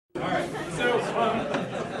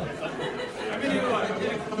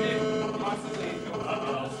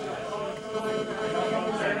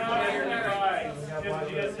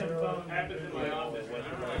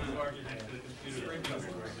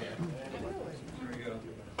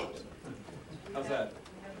How's that?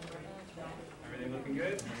 Everything looking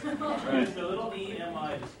good? Right. Just a little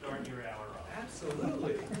EMI to start your hour off.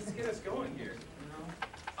 Absolutely. Let's get us going here.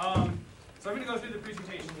 So I'm going to go through the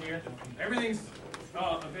presentation here. Everything's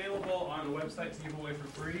available on the website to give away for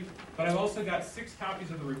free. But I've also got 6 copies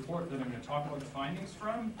of the report that I'm going to talk about the findings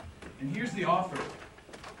from. And here's the offer.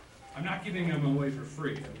 I'm not giving them away for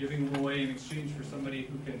free. I'm giving them away in exchange for somebody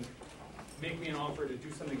who can make me an offer to do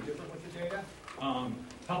something different with the data,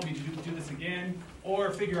 help me to do this again, or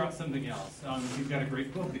figure out something else. If you've got a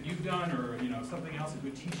great book that you've done, or something else, a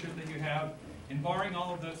good T-shirt that you have, and barring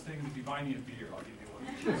all of those things, if you buy me a beer, I'll give you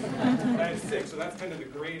one. I have 6, so that's kind of the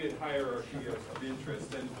graded hierarchy of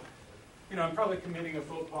interest. And I'm probably committing a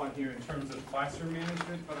faux pas here in terms of classroom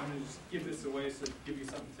management, but I'm going to just give this away so to give you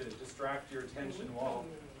something to distract your attention while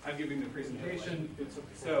I'm giving the presentation.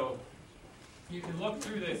 So you can look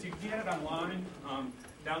through this. You can get it online,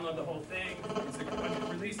 download the whole thing. It's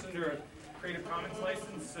released under a Creative Commons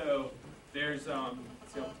license, so there's,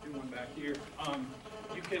 let's see, I'll do one back here.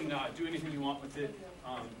 You can do anything you want with it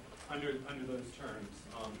under those terms.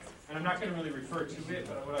 And I'm not going to really refer to it,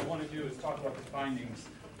 but what I want to do is talk about the findings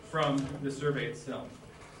from the survey itself.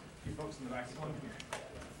 You folks in the back one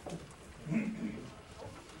here.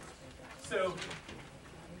 So,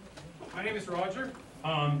 my name is Roger.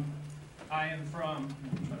 I'm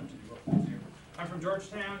from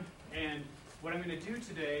Georgetown, and what I'm going to do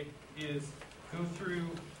today is go through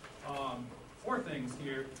 4 things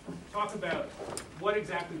here. Talk about what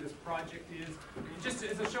exactly this project is. Just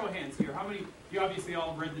as a show of hands here, how many, you obviously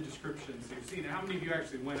all read the description, so you've seen it. How many of you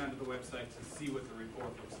actually went onto the website to see what the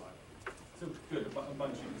report looks like? So good, a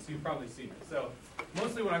bunch of you, so you've probably seen it. So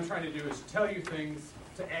mostly what I'm trying to do is tell you things,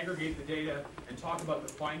 to aggregate the data, and talk about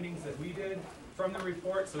the findings that we did from the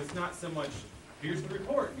report. So it's not so much, here's the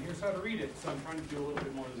report, and here's how to read it. So I'm trying to do a little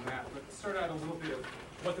bit more than that. But start out a little bit of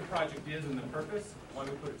what the project is and the purpose, why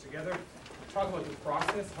we put it together. Talk about the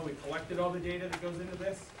process, how we collected all the data that goes into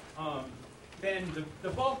this. Then the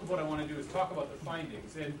bulk of what I want to do is talk about the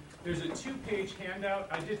findings. And there's a 2-page handout.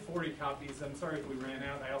 I did 40 copies. I'm sorry if we ran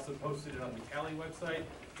out. I also posted it on the Cali website.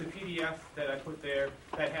 It's a PDF that I put there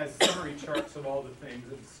that has summary charts of all the things.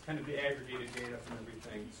 It's kind of the aggregated data from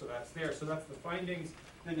everything. So that's there. So that's the findings.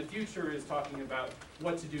 And the future is talking about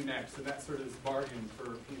what to do next. And that's sort of this bargain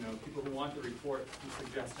for people who want the report, who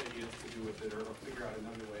suggest ideas to do with it, or figure out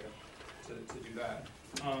another way to do that.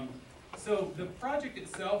 So the project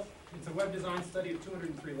itself, it's a web design study of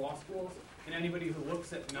 203 law schools, and anybody who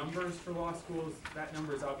looks at numbers for law schools, that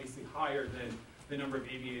number is obviously higher than the number of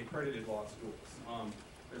ABA accredited law schools.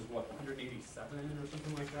 There's what, 187 or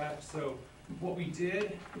something like that. So what we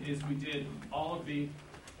did is we did all of the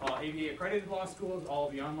ABA accredited law schools, all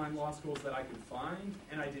of the online law schools that I could find,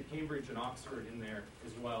 and I did Cambridge and Oxford in there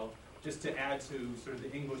as well, just to add to sort of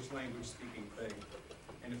the English language speaking thing.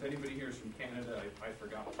 And if anybody here is from Canada, I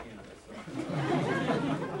forgot Canada, so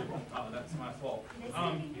that's my fault.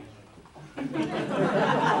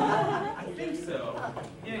 I think so.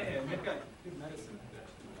 Yeah, they've got good medicine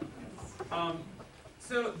there.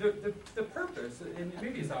 So the purpose, and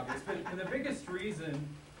maybe it's obvious, but the biggest reason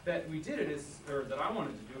that we did it is, or that I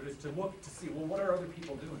wanted to do it, is to look to see, well, what are other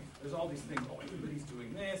people doing? There's all these things, oh, everybody's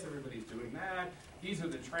doing this, everybody's doing that, these are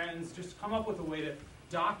the trends. Just come up with a way to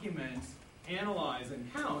document, analyze,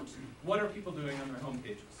 and count what are people doing on their home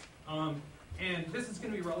pages. And this is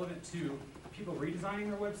going to be relevant to people redesigning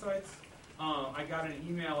their websites. I got an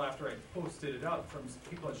email after I posted it up from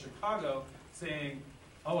people in Chicago saying,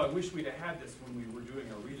 oh, I wish we'd have had this when we were doing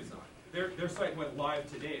our redesign. Their site went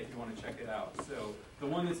live today if you want to check it out. So the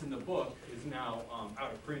one that's in the book is now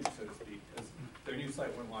out of print, so to speak, because their new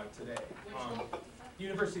site went live today.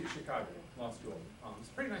 University of Chicago Law School. It's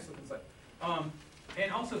a pretty nice looking site. And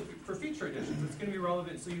also for future editions, it's going to be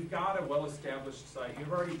relevant. So you've got a well-established site.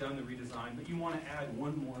 You've already done the redesign, but you want to add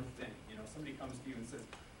one more thing. Somebody comes to you and says,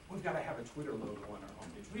 we've got to have a Twitter logo on our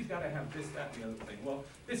homepage. We've got to have this, that, and the other thing. Well,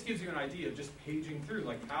 this gives you an idea of just paging through,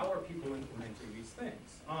 like how are people implementing these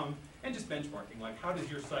things? And just benchmarking, like how does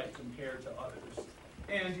your site compare to others?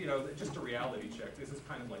 And just a reality check. This is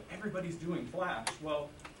kind of like everybody's doing Flash. Well,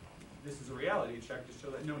 this is a reality check to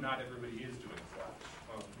show that no, not everybody is doing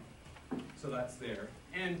Flash. So that's there.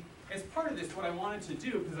 And as part of this, what I wanted to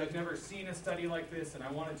do, because I've never seen a study like this, and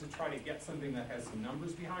I wanted to try to get something that has some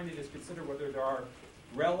numbers behind it, is consider whether there are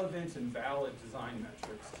relevant and valid design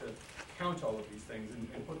metrics to count all of these things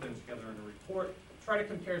and put them together in a report. try to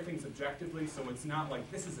compare things objectively, so it's not like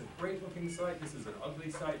this is a great looking site, this is an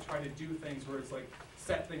ugly site. Try to do things where it's like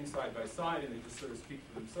set things side by side and they just sort of speak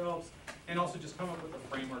for themselves. And also just come up with a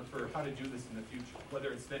framework for how to do this in the future,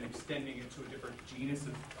 whether it's then extending it to a different genus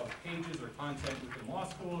of pages or content within law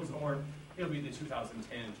schools, or it'll be the 2010,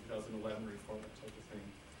 2011 report, that type of thing.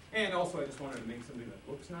 And also I just wanted to make something that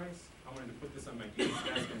looks nice. I wanted to put this on my dean's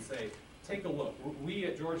desk and say, take a look. We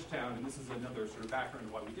at Georgetown, and this is another sort of background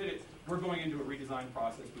of why we did it, we're going into a redesign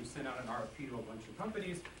process. We've sent out an RFP to a bunch of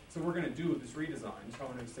companies, so we're going to do this redesign. So I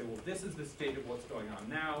wanted to say, well, this is the state of what's going on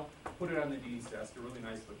now, put it on the dean's desk, a really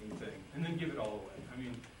nice looking thing, and then give it all away. I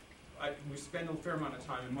mean, we spend a fair amount of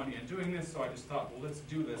time and money on doing this, so I just thought, well, let's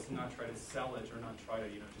do this and not try to sell it or not try to,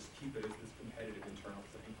 just keep it as this competitive internal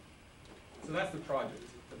thing. So that's the project.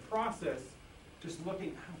 The process, just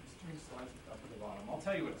looking, just doing slides up at the bottom. I'll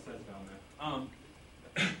tell you what it says down there.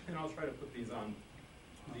 And I'll try to put these on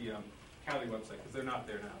the Cali website because they're not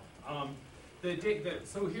there now.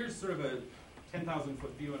 So here's sort of a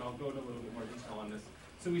 10,000-foot view, and I'll go into a little bit more detail on this.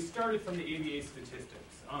 So we started from the ABA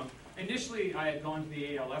statistics. Initially, I had gone to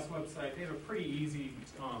the ALS website. They have a pretty easy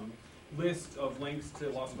list of links to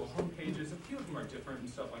law school homepages. A few of them are different and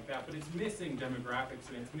stuff like that, but it's missing demographics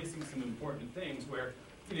and it's missing some important things where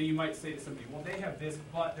you might say to somebody, well, they have this,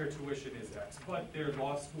 but their tuition is X, but their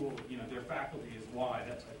law school, their faculty is Y,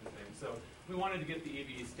 that type of thing. So we wanted to get the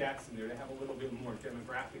ABA stats in there to have a little bit more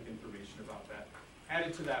demographic information about that.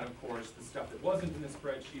 Added to that, of course, the stuff that wasn't in the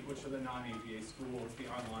spreadsheet, which are the non-ABA schools, the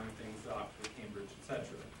online things, the Oxford, Cambridge, etc.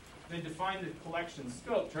 Then define the collection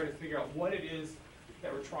scope, try to figure out what it is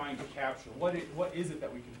that we're trying to capture. What is it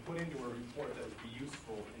that we can put into a report that would be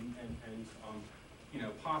useful and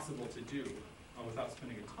possible to do without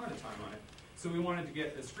spending a ton of time on it. So we wanted to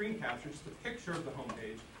get a screen capture, just a picture of the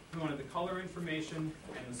homepage. We wanted the color information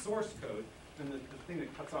and the source code. And the thing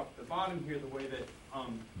that cuts off at the bottom here, the way that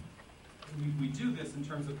we do this in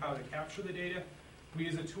terms of how to capture the data, we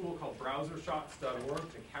use a tool called browsershots.org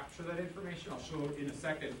to capture that information. I'll show in a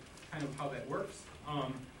second kind of how that works.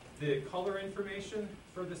 The color information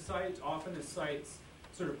for the site, often the site's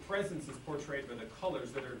sort of presence is portrayed by the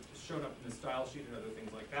colors that are shown up in the style sheet and other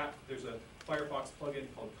things like that. There's a Firefox plugin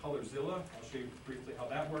called Colorzilla. I'll show you briefly how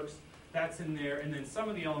that works. That's in there, and then some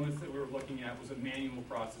of the elements that we were looking at was a manual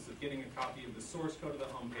process of getting a copy of the source code of the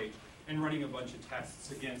homepage and running a bunch of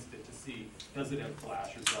tests against it to see, does it have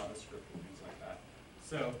Flash or JavaScript and things like that.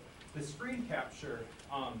 So the screen capture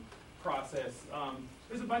process,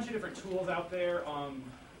 there's a bunch of different tools out there.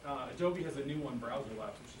 Adobe has a new one, Browser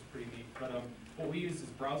Labs, which is pretty neat. But what we use is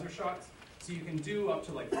browser shots. So you can do up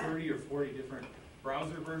to like 30 or 40 different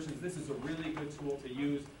browser versions. This is a really good tool to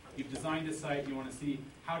use. You've designed a site, you want to see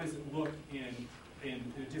how does it look in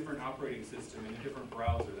a different operating system, in a different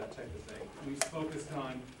browser, that type of thing. We focused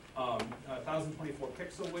on 1024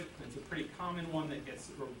 pixel width. It's a pretty common one that gets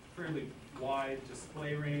a fairly wide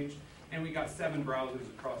display range. And we got 7 browsers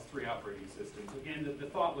across 3 operating systems. Again, the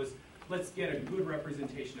thought was, let's get a good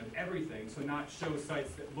representation of everything, so not show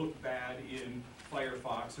sites that look bad in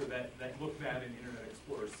Firefox or that look bad in Internet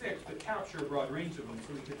Explorer 6, but capture a broad range of them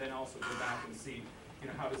so we could then also go back and see,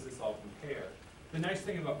 how does this all compare. The nice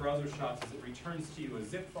thing about browser shots is it returns to you a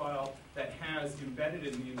zip file that has embedded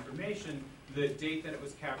in the information the date that it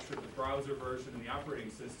was captured, the browser version, and the operating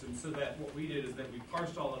system, so that what we did is that we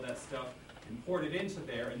parsed all of that stuff, imported into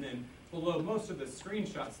there, and then below most of the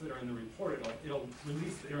screenshots that are in the report, it'll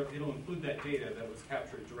include that data that was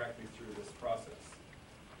captured directly through this process.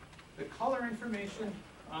 The color information,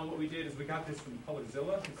 what we did is we got this from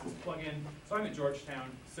Colorzilla. It's this plugin. So I'm at Georgetown.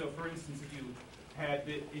 So for instance, if you had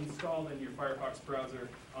it installed in your Firefox browser,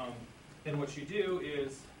 then what you do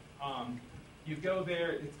is you go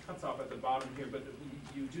there. It cuts off at the bottom here, but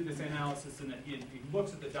you do this analysis, and it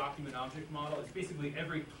looks at the document object model. It's basically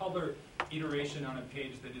every color iteration on a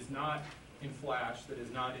page that is not in Flash, that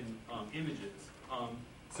is not in images.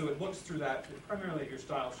 So it looks through that, primarily at your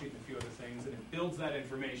style sheet and a few other things, and it builds that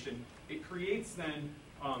information. It creates then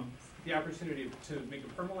the opportunity to make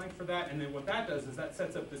a permalink for that, and then what that does is that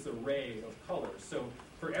sets up this array of colors. So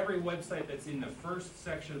for every website that's in the first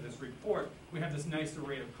section of this report, we have this nice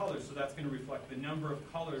array of colors, so that's going to reflect the number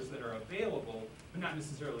of colors that are available, but not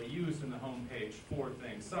necessarily used in the home page for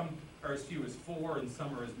things. Some are as few as 4, and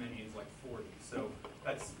some are as many as like 40. So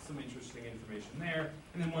that's some interesting information there.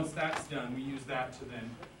 And then once that's done, we use that to then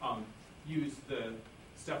use the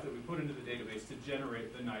stuff that we put into the database to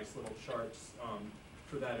generate the nice little charts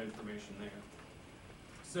for that information there.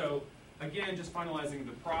 So again, just finalizing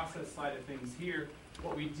the process side of things here,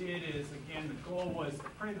 what we did is, again, the goal was to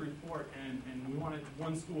print the report, and we wanted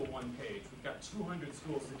one school, one page. We've got 200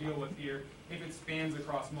 schools to deal with here. If it spans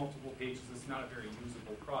across multiple pages, it's not a very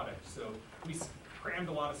usable product. So we crammed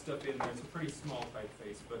a lot of stuff in there. It's a pretty small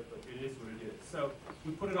typeface, but it is what it is. So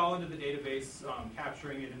we put it all into the database,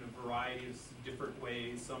 capturing it in a variety of different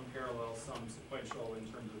ways, some parallel, some sequential in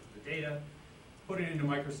terms of the data. Put it into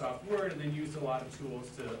Microsoft Word, and then used a lot of tools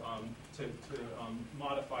to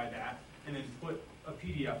modify that, and then put a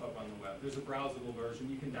PDF up on the web. There's a browsable version.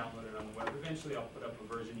 You can download it on the web. Eventually, I'll put up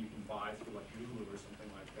a version you can buy through like Google or something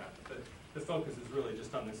like that. But the focus is really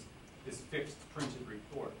just on this fixed printed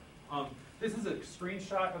report. This is a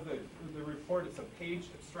screenshot of the report. It's a page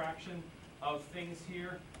abstraction of things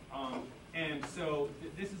here. And so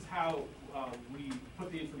this is how we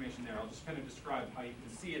put the information there. I'll just kind of describe how you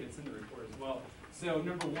can see it. It's in the report as well. So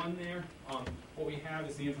number one there, what we have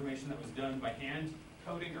is the information that was done by hand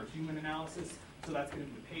coding or human analysis. So that's going to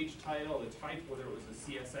be the page title, the type, whether it was a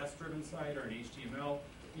CSS-driven site or an HTML,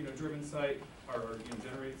 driven site or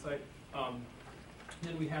generated site.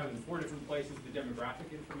 Then we have in 4 different places the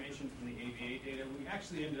demographic information from the ABA data. We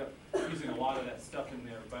actually ended up using a lot of that stuff in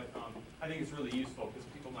there, but I think it's really useful because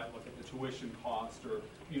people might look at the tuition cost or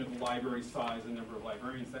the library size, the number of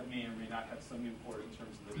librarians that may or may not have some import in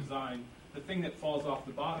terms of the design. The thing that falls off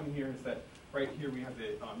the bottom here is that right here we have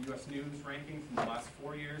the U.S. News ranking from the last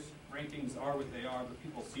 4 years. Rankings are what they are, but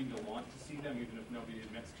people seem to want to see them, even if nobody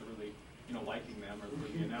admits to really liking them or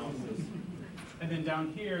the analysis. And then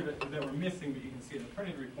down here that we're missing, but you can see in the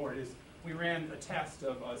printed report, is we ran a test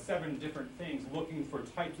of 7 different things looking for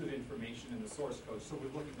types of information in the source code. So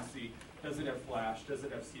we're looking to see, does it have Flash, does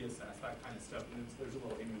it have CSS, that kind of stuff. And there's a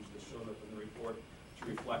little image that shows up in the report to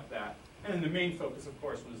reflect that. And then the main focus, of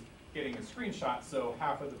course, was getting a screenshot. So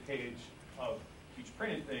half of the page of each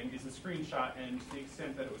printed thing is a screenshot, and to the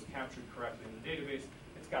extent that it was captured correctly in the database,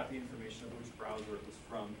 it's got the information of which browser it was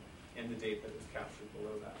from and the date that it was captured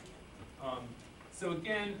below that. So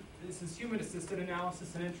again, this is human-assisted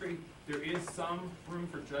analysis and entry. There is some room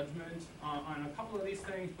for judgment on a couple of these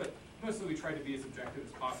things, but mostly we try to be as objective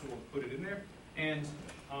as possible to put it in there. And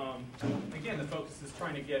again, the focus is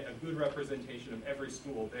trying to get a good representation of every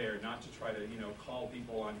school there, not to try to call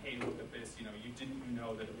people on, hey, look at this. Didn't you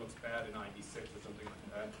know that it looks bad in ID6 or something like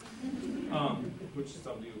that, which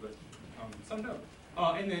some do, but some don't.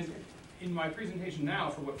 And then in my presentation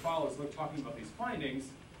now, for what follows, we're talking about these findings.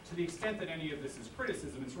 To the extent that any of this is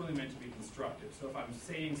criticism, it's really meant to be constructive. So if I'm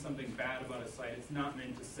saying something bad about a site, it's not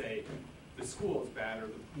meant to say the school is bad or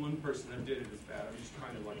the one person that did it is bad. I'm just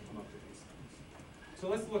trying to come up with these things. So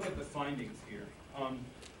let's look at the findings here.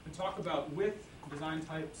 We talk about width, design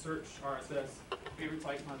type, search, RSS, favorites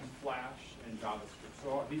icons, Flash, and JavaScript.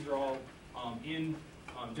 So these are all in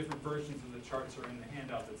different versions of the charts or in the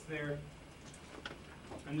handout that's there.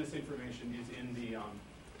 And this information is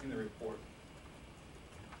in the report.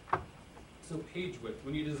 So page width.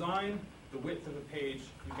 When you design the width of a page,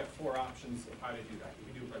 you've got 4 options of how to do that.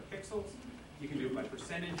 You can do it by pixels, you can do it by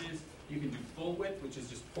percentages, you can do full width, which is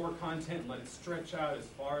just pour content, let it stretch out as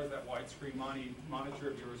far as that widescreen monitor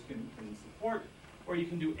of yours can support, or you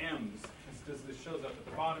can do M's, as this shows up at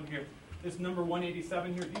the bottom here. This number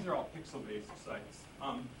 187 here, these are all pixel-based sites.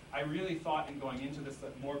 I really thought in going into this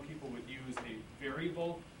that more people would use a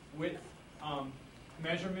variable width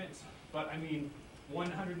measurement, but I mean,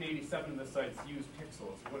 187 of the sites use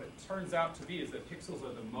pixels. What it turns out to be is that pixels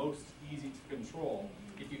are the most easy to control.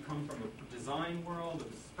 If you come from a design world,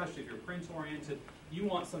 especially if you're print-oriented, you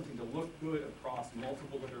want something to look good across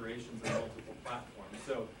multiple iterations and multiple platforms.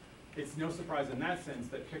 So it's no surprise in that sense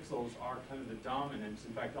that pixels are kind of the dominant,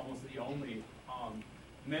 in fact, almost the only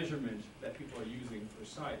measurement that people are using for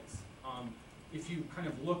sites. If you kind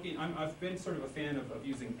of look in, I've been sort of a fan of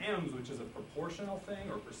using M's, which is a proportional thing,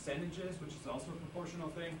 or percentages, which is also a proportional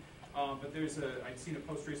thing. But I'd seen a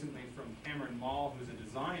post recently from Cameron Mall, who's a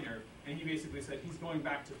designer, and he basically said he's going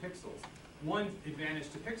back to pixels. One advantage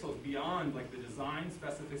to pixels beyond like the design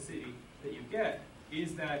specificity that you get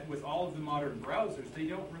is that with all of the modern browsers, they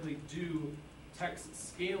don't really do text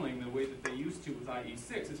scaling the way that they used to with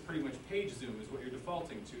IE6. It's pretty much page zoom is what you're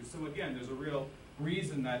defaulting to. So again, there's a real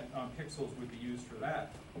reason that pixels would be used for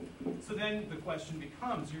that. So then the question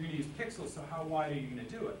becomes, you're going to use pixels, so how wide are you going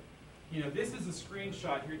to do it? This is a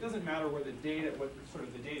screenshot here. It doesn't matter where the data, what sort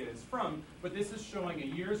of the data is from, but this is showing a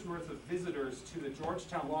year's worth of visitors to the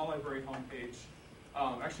Georgetown Law Library homepage,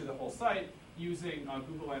 actually the whole site, using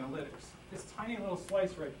Google Analytics. This tiny little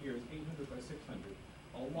slice right here is 800 by 600.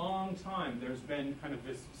 A long time there's been kind of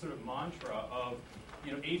this sort of mantra of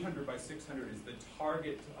 800 by 600 is the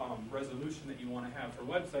target resolution that you want to have for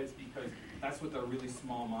websites, because that's what the really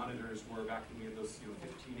small monitors were back when we had those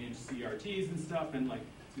 15-inch CRTs and stuff, and like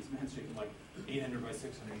this man's shaking like 800 by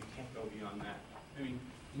 600, you can't go beyond that. I mean,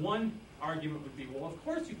 one argument would be, well, of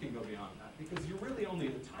course you can go beyond that, because you're really only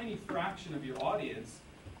a tiny fraction of your audience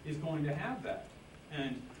is going to have that.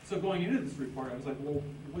 And so going into this report, I was like, well,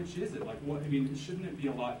 which is it? Like, what? I mean, shouldn't it be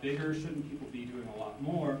a lot bigger? Shouldn't people be doing a lot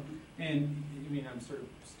more? And I mean, I'm sort of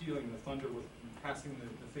stealing the thunder with passing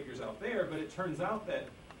the figures out there, but it turns out that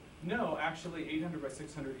no, actually 800 by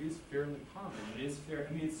 600 is fairly common. It is fair.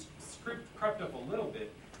 I mean, it's crept up a little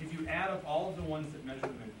bit. If you add up all of the ones that measure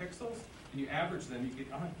them in pixels and you average them,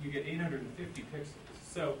 you get 850 pixels.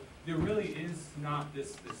 So there really is not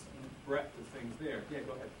this breadth of things there. Yeah,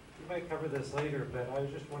 go ahead. We might cover this later, but I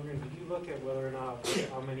was just wondering, did you look at whether or not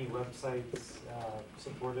how many websites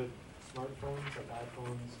supported smartphones, like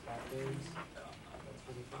iPhones, Blackberries?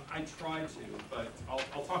 I tried to, but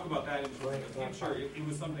I'll talk about that in the future. It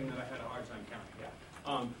was something that I had a hard time counting.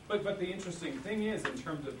 Yeah. But the interesting thing is, in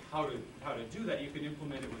terms of how to do that, you can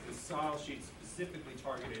implement it with a style sheet specifically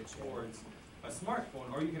targeted towards a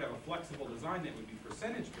smartphone, or you could have a flexible design that would be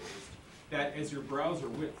percentage-based, that as your browser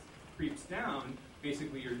width creeps down,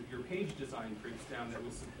 basically your page design creeps down, that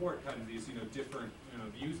would support kind of these different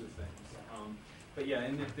views of things. But yeah,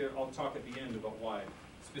 and I'll talk at the end about why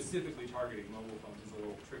specifically targeting mobile phones is a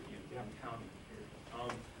little tricky in counting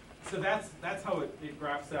here. So that's how it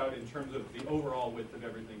graphs out in terms of the overall width of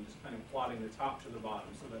everything, just kind of plotting the top to the bottom.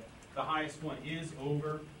 So that the highest one is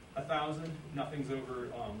over 1,000, nothing's over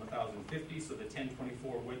 1,050, so the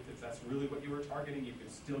 1024 width, if that's really what you were targeting, you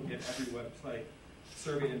could still get every website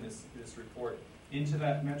surveyed in this report into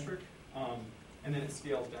that metric, and then it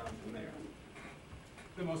scales down from there.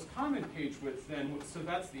 The most common page width then, so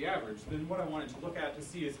that's the average, then what I wanted to look at to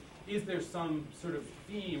see is there some sort of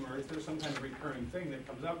theme, or is there some kind of recurring thing that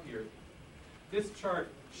comes up here? This chart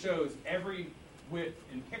shows every width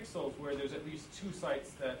in pixels where there's at least 2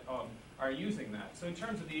 sites that are using that. So in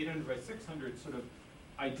terms of the 800 by 600 sort of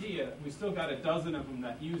idea, we still got a dozen of them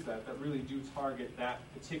that use that really do target that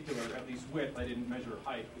particular, at least width. I didn't measure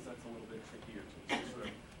height because that's a little bit trickier to sort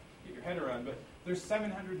of get your head around, but there's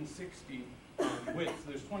 760 widths.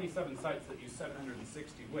 There's 27 sites that use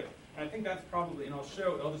 760 width. And I think that's probably, and I'll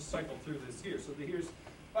just cycle through this here. So here's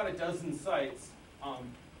about a dozen sites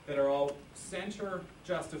that are all center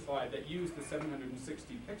justified that use the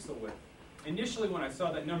 760 pixel width. Initially, when I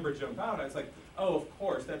saw that number jump out, I was like, oh, of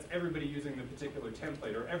course, that's everybody using the particular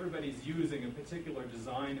template, or everybody's using a particular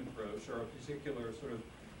design approach, or a particular sort of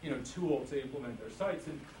tool to implement their sites.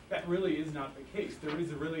 And that really is not the case. There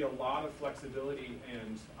is really a lot of flexibility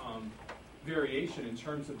and variation in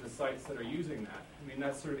terms of the sites that are using that. I mean,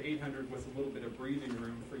 that's sort of 800 with a little bit of breathing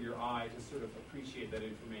room for your eye to sort of appreciate that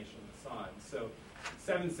information on the side. So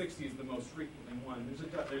 760 is the most frequently one.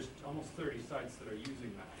 There's almost 30 sites that are using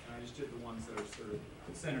that. And I just did the ones that are sort of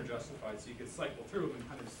center justified, so you could cycle through them and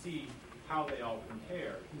kind of see how they all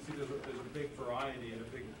compare. You can see there's a big variety and a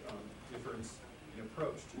big difference in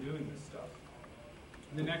approach to doing this stuff.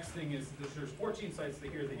 And the next thing is there's 14 sites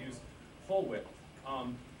here that use full width.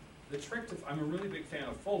 The trick to, I'm a really big fan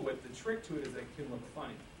of full width. The trick to it is that it can look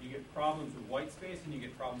funny. You get problems with white space and you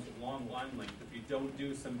get problems with long line length if you don't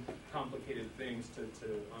do some complicated things to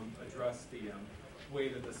address the way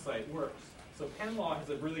that the site works. So PennLaw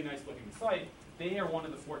has a really nice looking site. They are one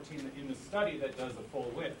of the 14 in the study that does a full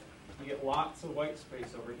width. You get lots of white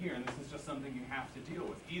space over here, and this is just something you have to deal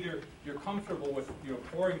with. Either you're comfortable with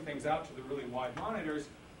pouring things out to the really wide monitors,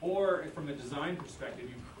 or from a design perspective,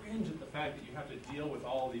 you cringe at the fact that you have to deal with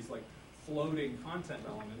all these like floating content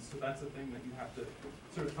elements. So that's a thing that you have to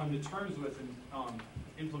sort of come to terms with in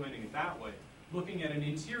implementing it that way. Looking at an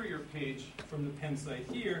interior page from the Penn site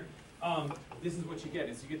here, this is what you get.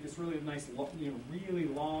 Is you get this really nice, really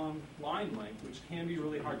long line length, which can be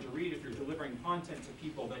really hard to read if you're delivering content to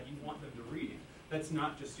people that you want them to read. That's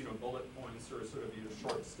not just bullet points or sort of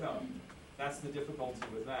short stuff. That's the difficulty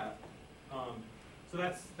with that. So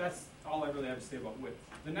that's all I really have to say about width.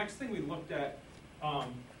 The next thing we looked at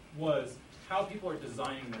was how people are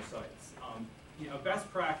designing their sites. Best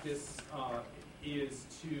practice is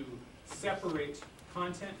to separate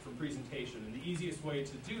content from presentation. And the easiest way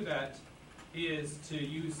to do that is to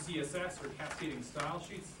use CSS or cascading style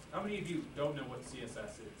sheets. How many of you don't know what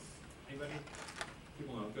CSS is? Anybody?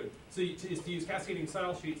 People know, good. So is to use cascading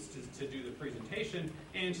style sheets to do the presentation,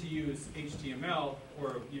 and to use HTML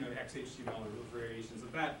or XHTML or variations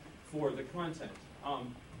of that for the content.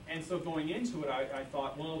 And so going into it, I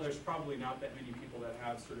thought, well, there's probably not that many people that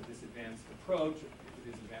have sort of this advanced approach, if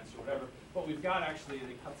it is advanced or whatever. what we've got actually,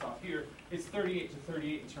 it cuts off here, it's 38 to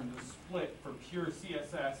 38 in terms of split for pure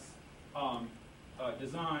CSS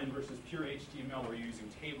design versus pure HTML where you're using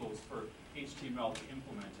tables for HTML to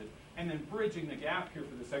implement it. And then bridging the gap here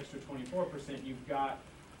for this extra 24%, you've got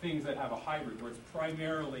things that have a hybrid where it's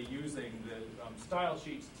primarily using the style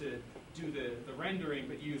sheets to do the rendering,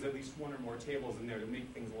 but use at least one or more tables in there to make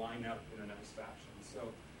things line up in a nice fashion. So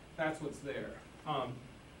that's what's there.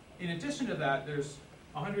 In addition to that, there's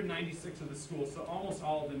 196 of the schools, so almost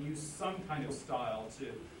all of them use some kind of style to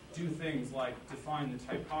do things like define the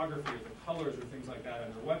typography or the colors or things like that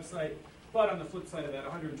on their website. But on the flip side of that,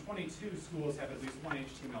 122 schools have at least one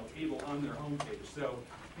HTML table on their homepage. So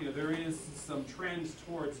there is some trends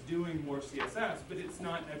towards doing more CSS, but it's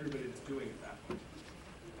not everybody that's doing it that way.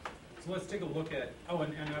 So let's take a look at,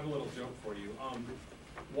 and I have a little joke for you.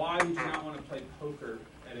 Why would you not want to play poker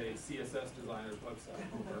at a CSS designer's website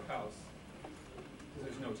or house? Because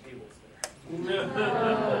there's no tables there.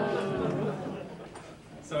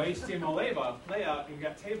 So HTML layout, you've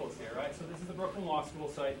got tables here, right? So this is the Brooklyn Law School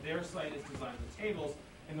site. Their site is designed with tables,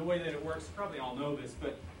 and the way that it works, you probably all know this,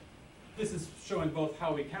 but this is showing both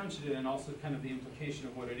how we counted it and also kind of the implication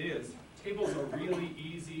of what it is. Tables are really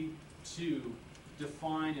easy to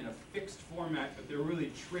define in a fixed format, but they're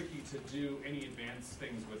really tricky to do any advanced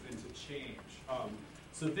things with and to change.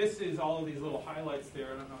 So this is all of these little highlights there.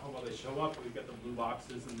 I don't know how well they show up. We've got the blue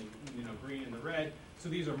boxes and the green and the red. So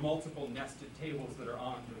these are multiple nested tables that are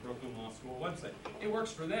on the Brooklyn Law School website. It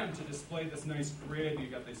works for them to display this nice grid.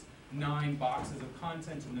 You've got these 9 boxes of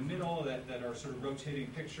content in the middle that are sort of rotating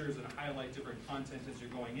pictures and highlight different content as you're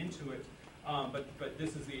going into it. But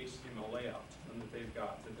this is the HTML layout that they've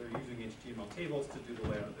got, that they're using HTML tables to do the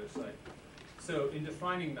layout of their site. So in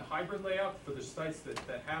defining the hybrid layout for the sites that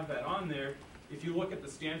have that on there, if you look at the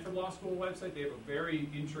Stanford Law School website, they have a very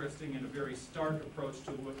interesting and a very stark approach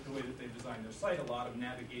to the way that they've designed their site, a lot of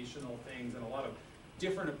navigational things and a lot of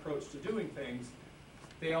different approach to doing things.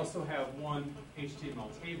 They also have one HTML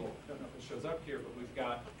table. I don't know if it shows up here, but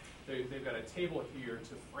they've got a table here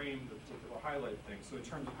to frame the particular highlight thing. So in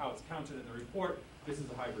terms of how it's counted in the report, this is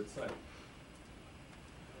a hybrid site.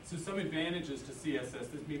 So some advantages to CSS.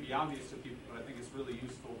 This may be obvious to people, but I think it's really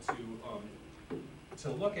useful to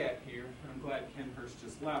look at here. I'm glad Ken Hurst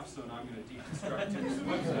just left, so now I'm going to deconstruct his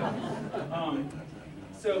website.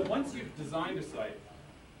 So once you've designed a site,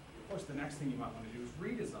 of course the next thing you might want to do is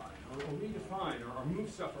redesign or redefine or move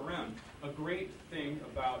stuff around. A great thing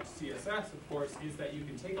about CSS, of course, is that you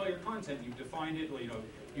can take all your content, you've defined it,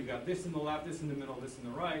 you've got this in the left, this in the middle, this in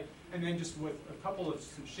the right, and then just with a couple of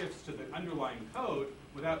shifts to the underlying code,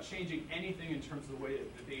 without changing anything in terms of the way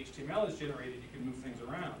that the HTML is generated, you can move things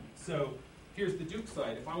around. So here's the Duke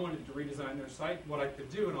site. If I wanted to redesign their site, what I could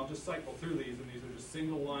do, and I'll just cycle through these, and these are just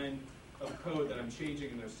single line of code that I'm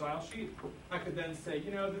changing in their style sheet, I could then say,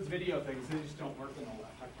 these video things, they just don't work on the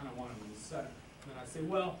left. I kind of want them in the center. And then I say,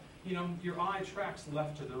 well, your eye tracks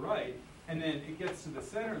left to the right, and then it gets to the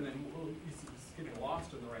center, and then it's getting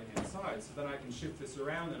lost on the right-hand side. So then I can shift this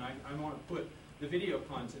around, and I want to put the video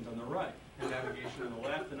content on the right, and navigation on the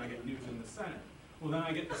left, and I get news in the center. Well, then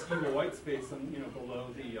I get this evil white space on,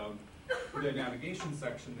 below the navigation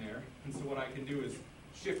section there. And so what I can do is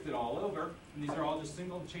shift it all over, and these are all just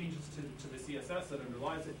single changes to the CSS that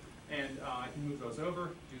underlies it, and I can move those over,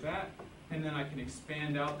 do that, and then I can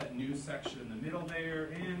expand out that news section in the middle there,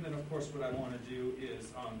 and then of course what I want to do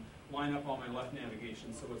is line up all my left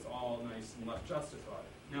navigation so it's all nice and left justified.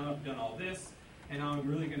 Now I've done all this, and now I'm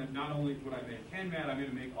really going to, not only would I make Ken mad, I'm going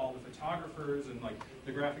to make all the photographers and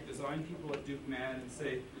the graphic design people at Duke mad and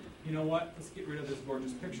say, you know what, let's get rid of this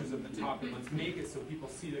gorgeous pictures at the top and let's make it so people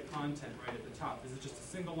see the content right at the top. This is just a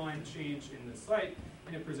single line change in the site,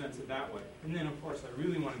 and it presents it that way. And then, of course, I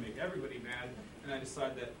really want to make everybody mad, and I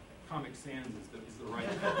decide that Comic Sans is the right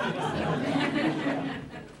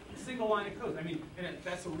single line of code. I mean, and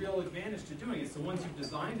that's a real advantage to doing it. So once you've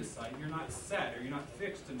designed a site, you're not set or you're not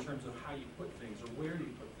fixed in terms of how you put things or where you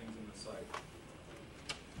put things in the site.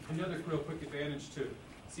 Another real quick advantage to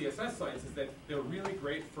CSS sites is that they're really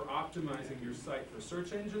great for optimizing your site for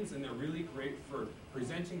search engines, and they're really great for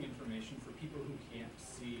presenting information for people who can't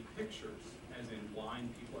see pictures, as in blind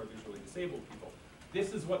people or visually disabled people.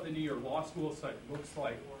 This is what the New York Law School site looks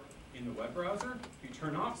like in the web browser. If you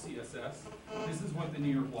turn off CSS, this is what the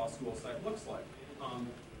New York Law School site looks like.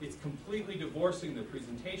 It's completely divorcing the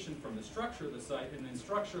presentation from the structure of the site, and then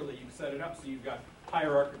structurally you set it up so you've got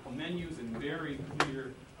hierarchical menus and very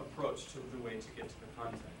clear approach to the way to get to the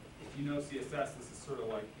content. If you know CSS, this is sort of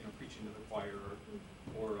like preaching to the choir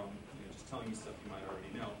or just telling you stuff you might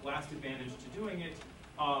already know. Last advantage to doing it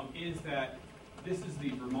is that this is the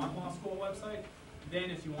Vermont Law School website. Then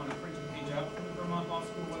if you want to print a page out from the Vermont Law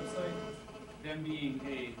School website, them being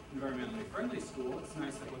a environmentally friendly school, it's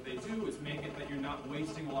nice that what they do is make it that you're not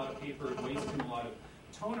wasting a lot of paper and wasting a lot of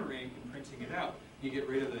toner ink and printing it out. You get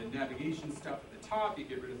rid of the navigation stuff at the top, you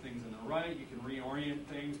get rid of things on the right, you can reorient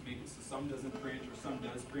things, make it so some doesn't print or some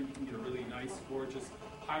does print. You can get a really nice, gorgeous,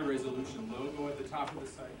 high-resolution logo at the top of the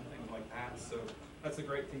site and things like that. So that's a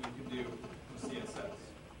great thing you can do with CSS.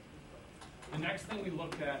 The next thing we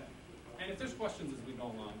looked at, and if there's questions as we go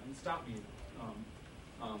along, and stop me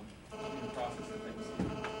in the process of things.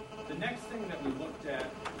 The next thing that we looked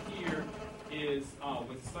at here is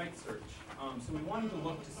with site search. So we wanted to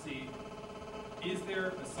look to see, is there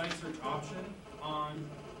a site search option on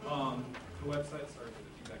the website? Sorry for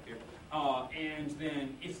the feedback here. And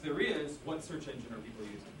then, if there is, what search engine are people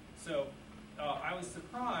using? So I was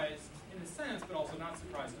surprised, in a sense, but also not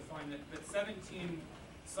surprised to find that 17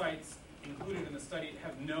 sites included in the study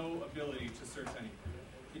have no ability to search anything.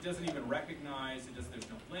 It doesn't even recognize, there's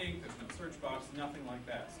no link, there's no search box, nothing like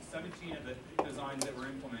that. So 17 of the designs that were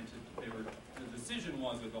implemented, the decision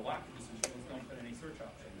was, or the lack of decision was, don't put any search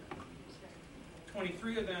option there.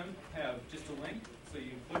 23 of them have just a link, so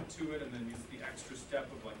you click to it and then use the extra step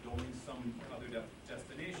of like building some other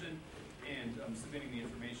destination and submitting the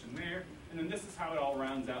information there. And then this is how it all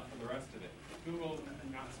rounds out for the rest of it. Google,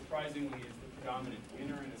 not surprisingly, is the predominant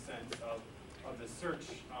winner in a sense of the search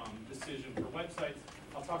decision for websites.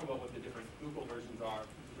 I'll talk about what the different Google versions are,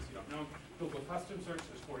 in case you don't know. Google Custom Search,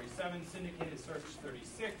 there's 47. Syndicated Search,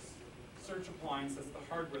 36. Search Appliance, that's the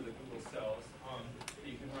hardware that Google sells, that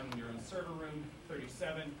you can run in your own server room,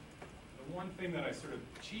 37. The one thing that I sort of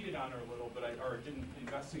cheated on her a little, but or didn't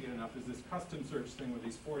investigate enough, is this custom search thing with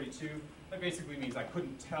these 42. That basically means I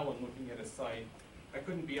couldn't tell in looking at a site. I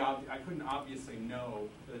couldn't obviously know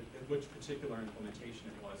which particular implementation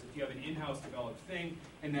it was. If you have an in-house developed thing,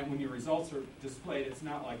 and then when your results are displayed, it's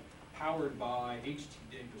not like powered by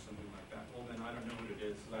htdig or something like that. Well, then I don't know what it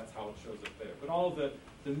is, so that's how it shows up there. But all of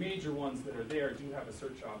the major ones that are there do have a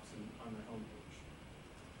search option on their homepage.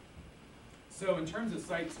 So in terms of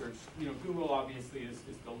site search, Google obviously is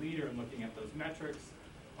the leader in looking at those metrics.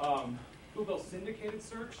 Google Syndicated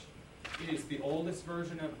Search is the oldest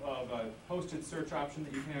version of a hosted search option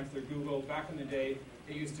that you can have through Google. Back in the day,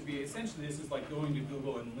 it used to be, essentially this is like going to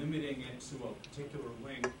Google and limiting it to a particular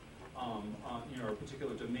link, or a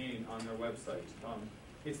particular domain on their website.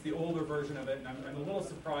 It's the older version of it, and I'm a little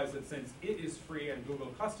surprised that since it is free and Google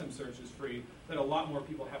Custom Search is free, that a lot more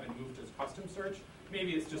people haven't moved to custom search.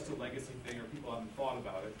 Maybe it's just a legacy thing or people haven't thought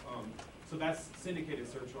about it. So that's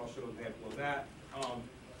syndicated search, I'll show an example of that.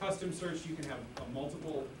 Custom search, you can have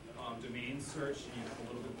multiple domain search, and you have a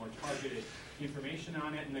little bit more targeted information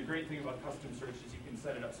on it. And the great thing about custom search is you can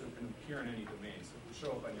set it up so it can appear in any domain, so it will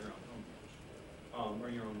show up on your own homepage or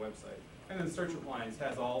your own website. And then Search Appliance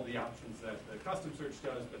has all the options that the custom search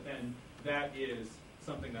does, but then that is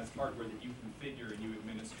something that's hardware that you configure and you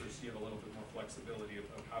administer, so you have a little bit more flexibility of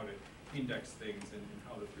how to index things and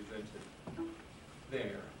how to present it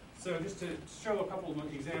there. So just to show a couple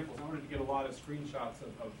of examples, I wanted to get a lot of screenshots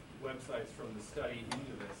of websites from the study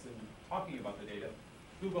into this and talking about the data.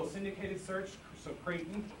 Google Syndicated Search, so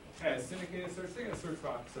Creighton has syndicated search. They got a search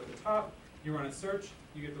box at the top. You run a search,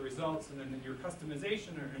 you get the results, and then your customization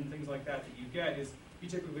and things like that you get is you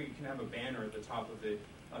typically can have a banner at the top of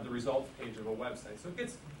the results page of a website. So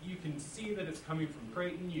you can see that it's coming from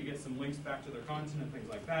Creighton. You get some links back to their content and things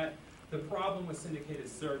like that. The problem with syndicated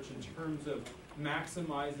search in terms of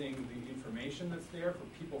maximizing the information that's there for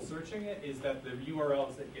people searching it is that the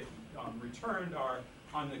URLs that get returned are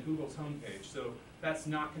on the Google's homepage. So that's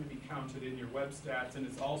not going to be counted in your web stats, and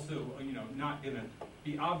it's also not going to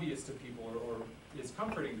be obvious to people or is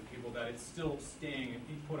comforting to people that it's still staying,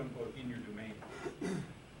 quote unquote, in your domain.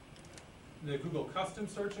 The Google Custom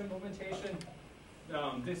Search implementation.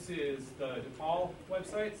 This is the DePaul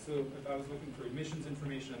website. So if I was looking for admissions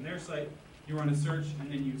information on their site, you run a search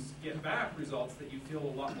and then you get back results that you feel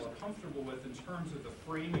a lot more comfortable with in terms of the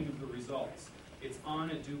framing of the results. It's on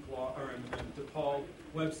a DePaul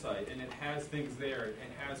website, and it has things there. It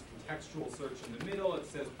has contextual search in the middle. It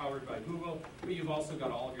says powered by Google, but you've also got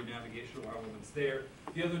all of your navigational elements there.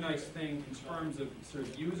 The other nice thing in terms of sort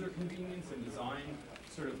of user convenience and design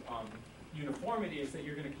sort of uniformity is that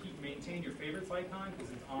you're going to maintain your favorites icon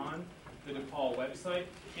because it's on the DePaul website,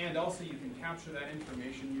 and also you can capture that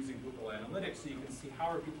information using Google Analytics so you can see how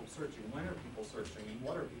are people searching, when are people searching, and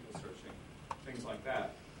what are people searching, things like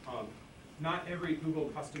that. Not every Google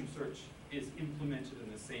custom search is implemented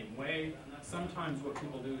in the same way. Sometimes what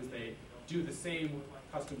people do is they do the same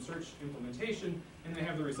custom search implementation and they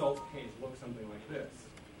have the results page look something like this.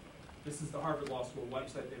 This is the Harvard Law School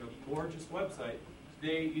website. They have a gorgeous website.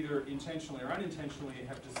 They either intentionally or unintentionally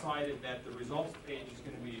have decided that the results page is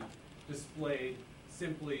going to be displayed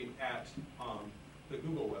simply at the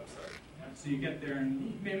Google website. So you get there,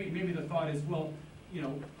 and maybe the thought is, well, you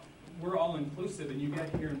know, we're all inclusive, and you get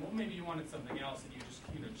here, and well, maybe you wanted something else, and you just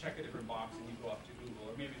check a different box, and you go up to Google,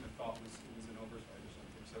 or maybe the thought was it was an oversight or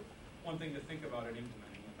something. So one thing to think about in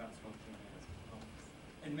implementing it, that's one thing.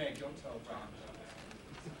 And Meg, don't tell John.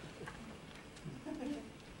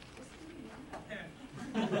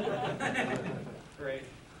 Great.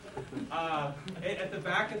 At the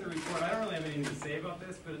back of the report, I don't really have anything to say about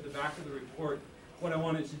this, but at the back of the report, what I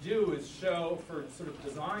wanted to do is show for sort of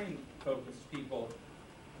design-focused people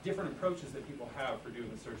different approaches that people have for doing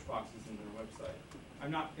the search boxes in their website. I'm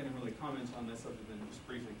not going to really comment on this other than just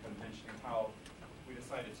briefly kind of mentioning how we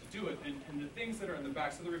decided to do it. And the things that are in the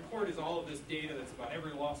back, so the report is all of this data that's about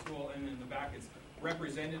every law school, and in the back it's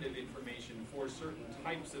representative information for certain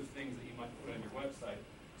types of things that you might put on your website.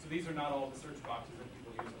 So these are not all the search boxes that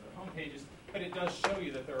people use on their home pages, but it does show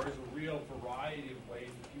you that there is a real variety of ways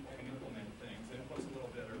that people can implement things. And it puts a little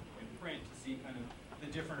bit in print to see kind of the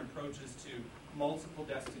different approaches to multiple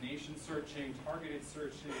destination searching, targeted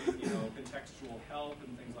searching, contextual help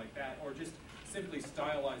and things like that, or just simply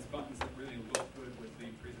stylized buttons that really look good with the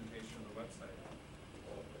presentation of the website.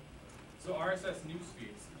 So RSS news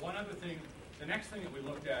feeds. One other thing, the next thing that we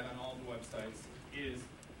looked at on all the websites is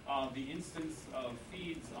the instance of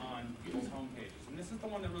feeds on people's home pages. And this is the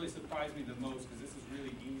one that really surprised me the most because this is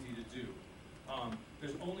really easy to do.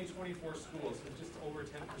 There's only 24 schools, so just over 10%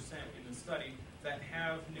 in the study, that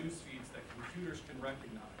have news feeds that computers can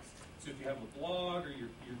recognize. So if you have a blog or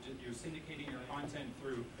you're syndicating your content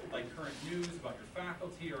through like current news about your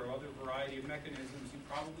faculty or other variety of mechanisms, you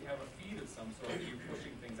probably have a feed of some sort that you're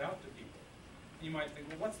pushing things out to people. You might think,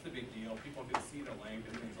 well, what's the big deal? People can see the link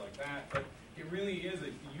and things like that. But it really is a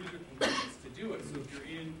user convenience to do it. So if you're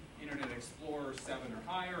in Internet Explorer 7 or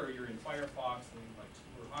higher, or you're in Firefox and like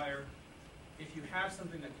 2 or higher, if you have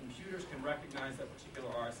something that computers can recognize that particular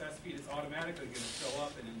RSS feed, it's automatically going to show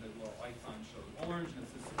up, and in the little icon shows orange, and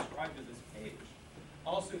it says subscribe to this page.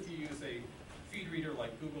 Also, if you use a feed reader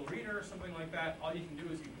like Google Reader or something like that, all you can do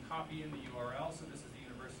is you can copy in the URL. So this is the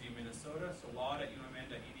University of Minnesota, so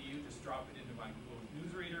law.umn.edu, just drop it into my Google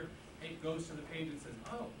News Reader. It goes to the page and says,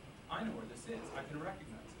 oh, I know where this is. I can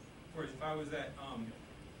recognize it. Whereas if I was at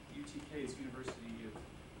UTK's University of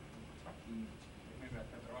Kentucky, maybe I got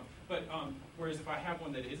that wrong. But whereas if I have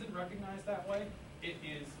one that isn't recognized that way, it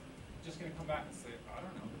is just going to come back and say, I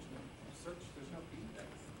don't know, there's no search, there's no feed there.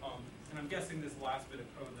 And I'm guessing this last bit of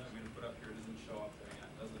code that I'm going to put up here doesn't show up there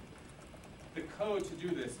yet, does it? The code to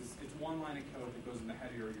do this is it's one line of code that goes in the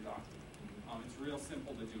header of your document. It's real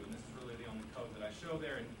simple to do, and this is really the only code that I show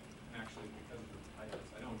there, and actually because of the titles,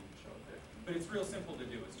 I don't even show it there. But it's real simple to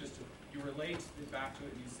do. It's just you relate it back to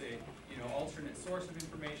it, and you say, alternate source of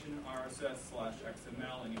information,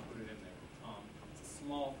 RSS/XML, and you put it in there. It's a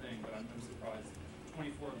small thing, but I'm surprised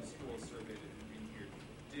 24 of the schools surveyed in here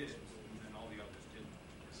did it, and all the others didn't.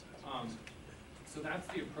 So that's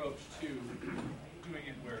the approach to doing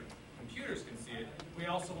it where computers can see it. We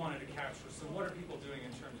also wanted to capture, so what are people doing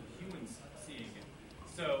in terms of humans seeing it?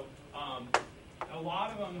 So a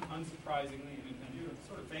lot of them, unsurprisingly, and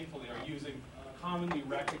sort of thankfully, are using commonly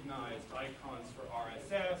recognized icons for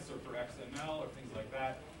RSS or for XML or things like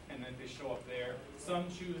that, and then they show up there. Some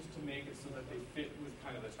choose to make it so that they fit with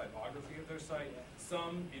kind of the typography of their site.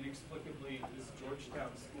 Some, inexplicably, this Georgetown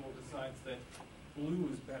school decides that blue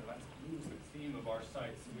is better. Blue is the theme of our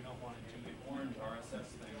site, so we don't want to do the orange RSS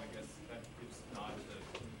thing. I guess that gives nod to,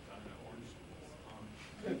 I don't know, orange schools.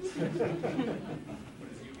 What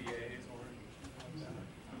is UVA? Is orange?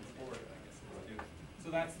 Florida, I guess it's due.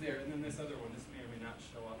 So that's there, and then this other one, this may or may not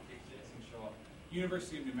show up. It doesn't show up.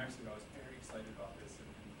 University of New Mexico is very excited about this, and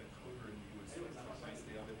the coder in the US thought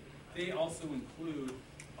nicely of it. They also include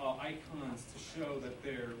icons to show that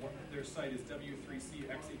their site is W3C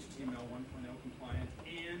XHTML 1.0 compliant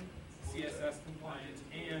and CSS compliant,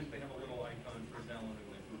 and they have a little icon for downloading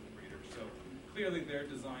the Google Reader. So clearly their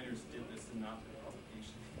designers did this and not the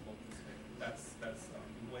publication people. That's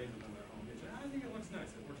emblazoned on their homepage. And I think it looks nice.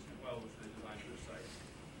 It works well with the design of their site.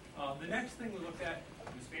 The next thing we looked at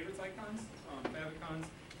was favorites icons, favicons,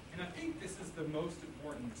 and I think this is the most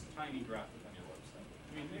important tiny graphic on your website.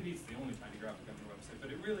 I mean, maybe it's the only tiny graphic on your website,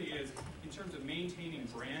 but it really is, in terms of maintaining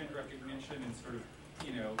brand recognition and sort of,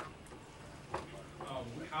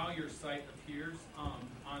 how your site appears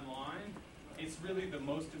online. It's really the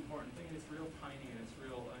most important thing, and it's real tiny, and it's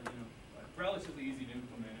real, relatively easy to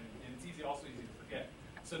implement, and it's also easy to forget.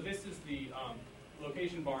 So this is the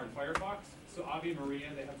location bar in Firefox. So Ave Maria,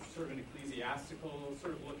 they have sort of an ecclesiastical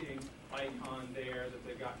sort of looking icon there that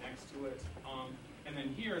they've got next to it. And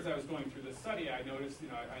then here, as I was going through the study, I noticed,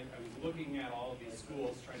 I was looking at all of these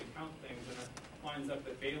schools trying to count things, and it lines up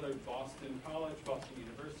that Baylor, Boston College, Boston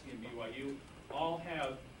University, and BYU all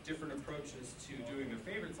have different approaches to doing their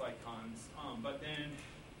favorites icons, but then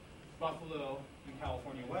Buffalo and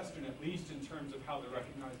California Western, at least in terms of how they're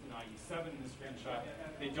recognized in IE7 in this screenshot,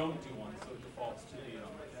 they don't do one, so it defaults to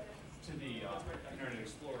the Internet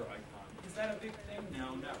Explorer icon. Is that a big thing?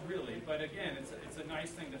 No, not really. But again, it's a nice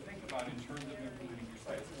thing to think about in terms of implementing your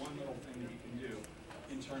site. It's one little thing that you can do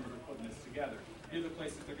in terms of putting this together. The other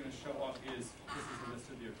place that they're going to show up is this is a list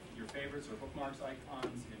of your favorites or bookmarks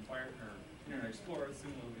icons in Internet Explorer,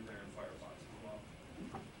 similarly there in Firefox as well.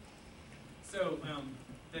 So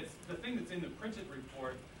that's the thing that's in the printed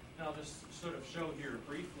report, and I'll just sort of show here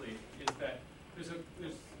briefly, is that there's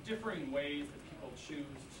differing ways that people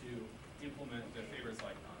choose to implement their favorites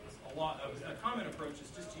icons. A common approach is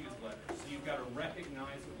just to use letters. So you've got a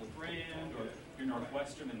recognizable brand, or your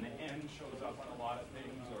Northwestern and the N shows up on a lot of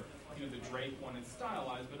things, or the Drake one is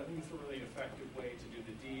stylized, but I think it's a really effective way to do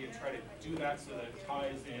the D and try to do that so that it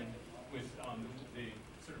ties in with the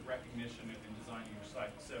sort of recognition and designing your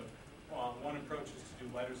site. So one approach is to do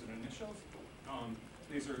letters and initials.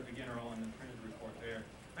 These are all in the printed report there.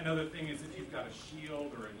 Another thing is if you've got a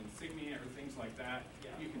shield or an insignia or things like that,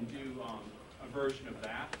 you can do a version of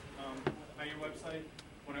that on your website.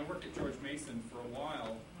 When I worked at George Mason for a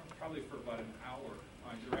while, probably for about an hour,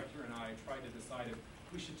 my director and I tried to decide if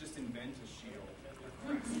we should just invent a shield.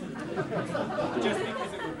 Just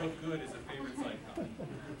because it would look good as a favorites icon.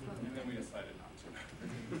 And then we decided not to.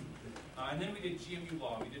 And then we did GMU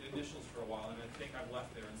Law. We did initials for a while, and I think I've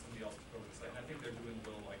left there and somebody else took over the site. And I think they're doing a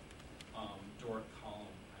little like Doric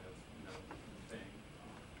column kind of thing.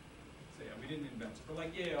 So yeah, we didn't invent it. But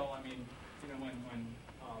like Yale, I mean, when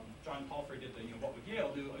John Palfrey did the what would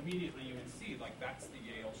Yale do, immediately you can see like that's the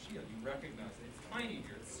Yale shield. You recognize it. It's tiny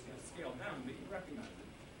here. It's scaled down, but you recognize it.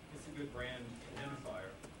 It's a good brand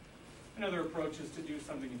identifier. Another approach is to do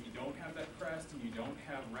something if you don't have that crest and you don't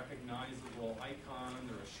have recognizable icon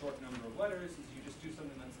or a short number of letters, is you just do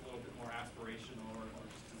something that's a little bit more aspirational or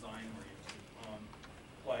just design oriented.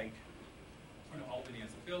 Like Albany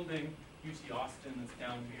as a building, UT Austin that's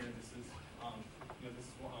down here. This is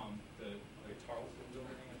the Tarleton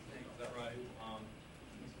building, I think. Is that right?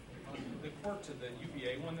 The quirk to the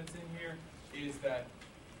UVA one that's in here is that,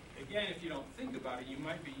 again, if you don't think about it, you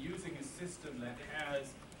might be using a system that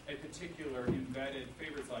has a particular embedded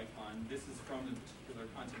favorites icon. This is from the particular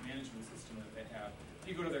content management system that they have. If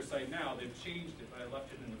you go to their site now, they've changed it, but I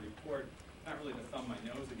left it in the report, not really to thumb my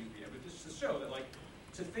nose at UVA, but just to show that, like,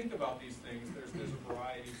 to think about these things, there's a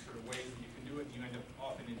variety of sort of ways that you can do it, and you end up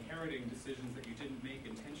often inheriting decisions that you didn't make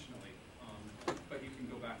intentionally, but you can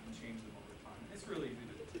go back and change them over time. It's really easy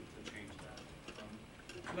to change that.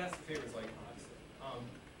 So that's the favorites icons.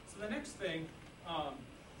 So the next thing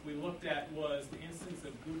we looked at was the instance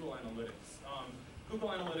of Google Analytics. Google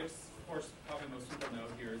Analytics, of course, probably most people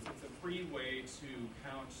know here, is it's a free way to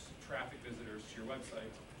count traffic visitors to your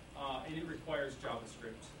website. And it requires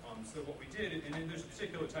JavaScript. So what we did, and then there's a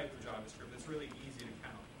particular type of JavaScript that's really easy to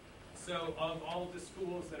count. So of all of the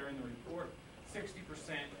schools that are in the report, 60%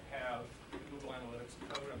 have Google Analytics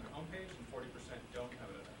code on their homepage, and 40% don't have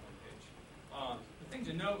it on their homepage. The thing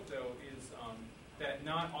to note, though, is that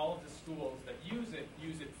not all of the schools that use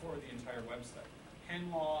it for the entire website.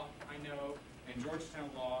 Penn Law, I know, and Georgetown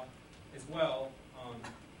Law as well.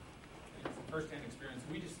 From first-hand experience,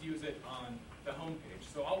 we just use it on the homepage.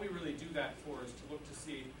 So all we really do that for is to look to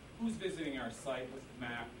see who's visiting our site with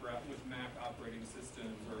Mac operating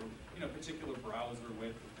systems, or particular browser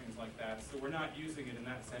width or things like that. So we're not using it in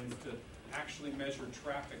that sense to actually measure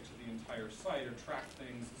traffic to the entire site or track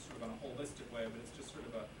things sort of on a holistic way, but it's just sort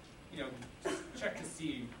of a just check to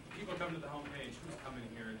see people come to the homepage, who's coming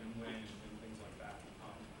here and when, and things like that.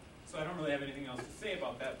 So I don't really have anything else to say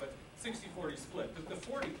about that, but 60-40 split. But the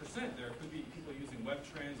 40% there could be people using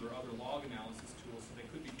WebTrans or other log analysis tools, so they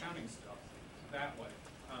could be counting stuff that way.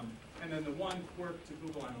 And then the one quirk to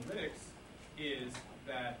Google Analytics is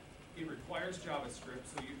that it requires JavaScript,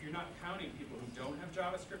 so you're not counting people who don't have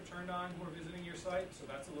JavaScript turned on who are visiting your site, so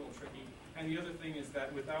that's a little tricky. And the other thing is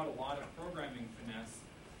that without a lot of programming finesse,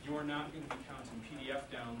 you're not going to be counting PDF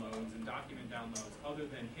downloads and document downloads other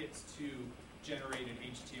than hits to generated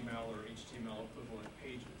HTML or HTML equivalent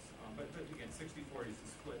pages. But again, 60-40 is the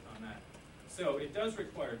split on that. So it does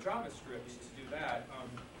require JavaScript to do that.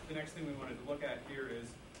 The next thing we wanted to look at here is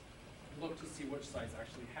look to see which sites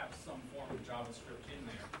actually have some form of JavaScript in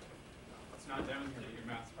there. it's not down here, but your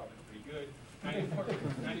math's probably pretty good. 94%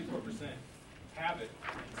 have it,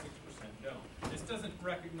 and 6% don't. This doesn't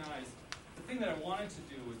recognize, the thing that I wanted to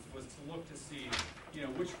do was to look to see,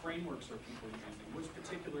 which frameworks are people using, which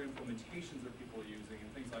particular implementations are people using, and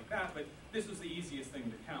things like that. But this was the easiest thing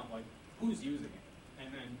to count, like who's using it, and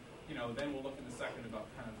then then we'll look in a second about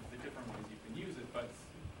kind of the different ways you can use it. But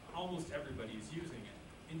almost everybody is using it.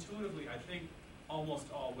 Intuitively, I think almost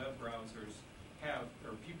all web browsers have,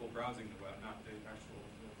 or people browsing the web, not the actual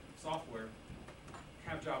software,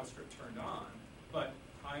 have JavaScript turned on. But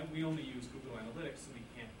we only use Google Analytics, so we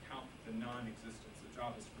can't count the non-existence of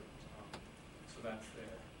JavaScript. So that's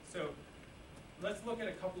there. So let's look at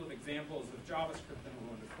a couple of examples of JavaScript and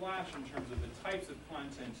we'll go into Flash in terms of the types of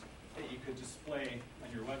content that you could display on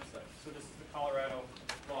your website. So this is the Colorado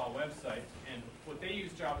Law website, and what they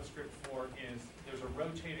use JavaScript for is there's a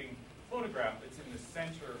rotating photograph that's in the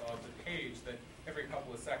center of the page that every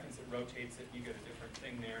couple of seconds it rotates it, and you get a different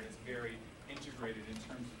thing there, and it's very integrated in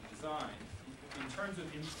terms of design. In terms of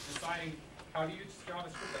deciding how to use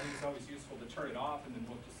JavaScript, I think it's always useful to turn it off and then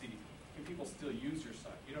look to see, can people still use your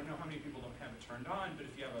site? You don't know how many people don't have it turned on, but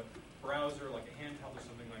if you have a browser like a handheld or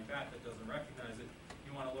something like that that doesn't recognize it,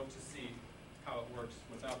 you want to look to see how it works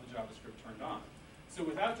without the JavaScript turned on. So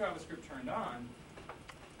without JavaScript turned on,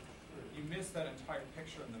 you miss that entire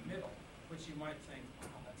picture in the middle, which you might think,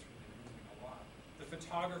 wow, that's really losing a lot. The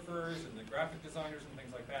photographers and the graphic designers and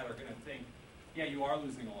things like that are going to think, yeah, you are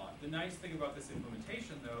losing a lot. The nice thing about this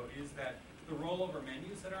implementation, though, is that the rollover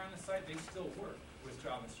menus that are on the site, they still work with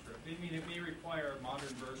JavaScript. I mean, it may require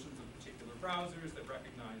modern versions of particular browsers that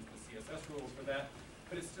recognize the CSS rules for that,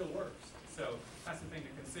 but it still works. So that's the thing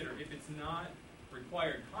to consider. If it's not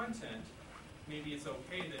required content, maybe it's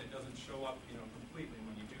okay that it doesn't show up, completely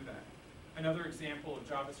when you do that. Another example of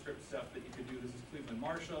JavaScript stuff that you could do, this is Cleveland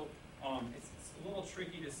Marshall. It's a little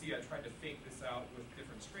tricky to see. I tried to fake this out with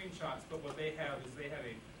different screenshots, but what they have is they have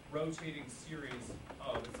a rotating series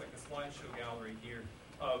of, it's like a slideshow gallery here,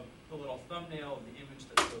 of the little thumbnail of the image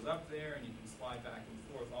that shows up there, and you can slide back and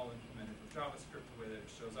forth, all implemented with JavaScript, the way that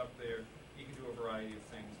it shows up there. You can do a variety of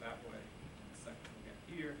things that way. In a second we'll get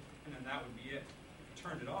here, and then that would be it. If you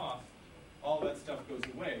turned it off, all that stuff goes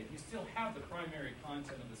away. You still have the primary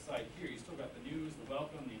content of the site here. You still got the news, the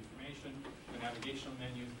welcome, the information, the navigational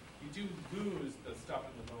menus. You do lose the stuff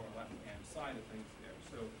on the lower left-hand side of things there.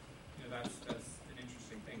 So, that's an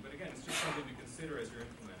interesting thing. But again, it's just something to consider as you're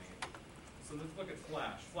implementing it. So let's look at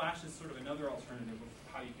Flash. Flash is sort of another alternative of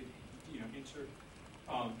how you could, you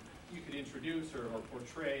could introduce or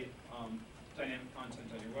portray dynamic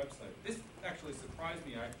content on your website. This actually surprised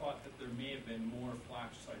me. I thought that there may have been more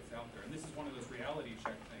Flash sites out there. And this is one of those reality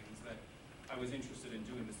check things that I was interested in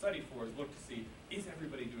doing the study for, is look to see, is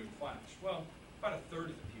everybody doing Flash? Well, about a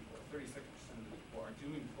third of the people, 36% of the people are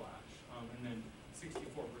doing Flash, and then 64%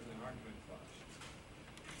 aren't doing Flash.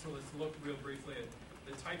 So let's look real briefly at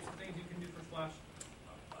the types of things you can do for Flash.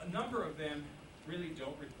 A number of them really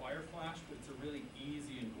don't require Flash, but it's a really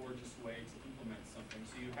easy and gorgeous way to implement something.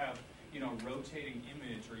 So you have rotating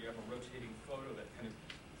image, or you have a rotating photo that kind of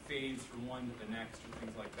fades from one to the next, or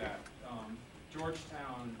things like that.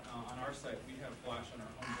 Georgetown, on our site, we have Flash on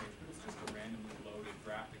our homepage, but it's just a randomly loaded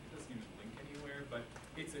graphic. It doesn't even link anywhere, but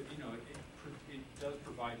it's it does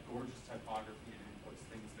provide gorgeous typography and puts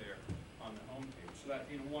things there on the homepage. So that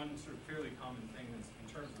one sort of fairly common thing is, in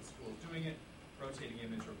terms of the schools doing it, rotating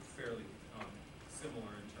image are fairly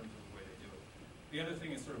similar in terms of the way they do it. The other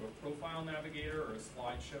thing is sort of a profile navigator or a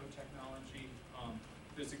slideshow technology.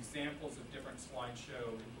 There's examples of different slideshow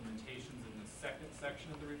implementations in the second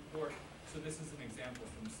section of the report. So this is an example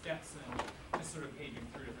from Stetson, just sort of paging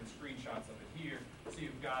through different screenshots of it here. So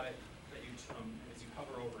you've got it that you, as you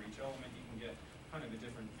hover over each element, you can get kind of a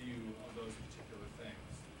different view of those particular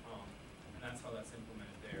things. And that's how that's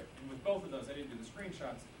implemented there. And with both of those, I didn't do the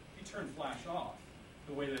screenshots. If you turn Flash off,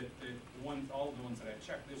 the way that all of the ones that I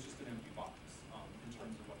checked, there's just an empty box in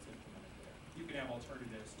terms of what's implemented there. You can have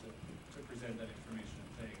alternatives to present that information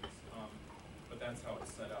and things, but that's how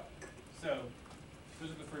it's set up. So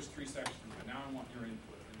those are the first three sections. But now I want your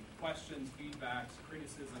input and questions, feedbacks,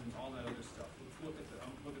 criticisms, all that other stuff. Let's look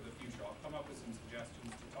at the future. I'll come up with some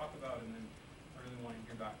suggestions to talk about, and then I really want to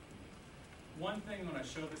hear back from you. One thing when I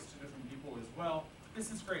show this to different people is, well, this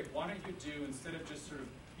is great. Why don't you do, instead of just sort of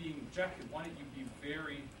being objective, why don't you be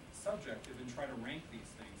very subjective and try to rank these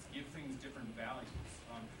things, give things different values,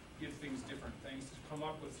 give things different things, to come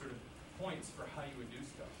up with sort of points for how you would do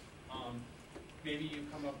stuff. Maybe you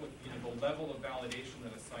come up with the level of validation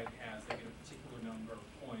that a site has. They get a particular number of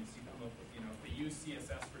points. You come up with if they use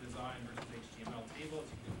CSS for design versus HTML tables,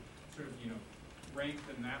 you can sort of rank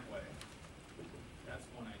them that way. That's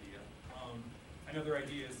one idea. Another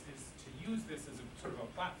idea is to use this as a sort of a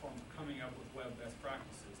platform for coming up with web best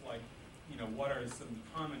practices, like, what are some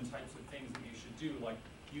common types of things that you should do, like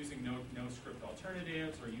using no script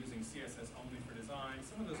alternatives or using CSS only for design.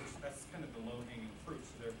 Some of those that's kind of the low-hanging fruit.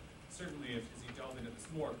 So there certainly, as you delve into this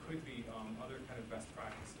more, could be other kind of best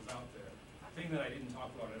practices out there. The thing that I didn't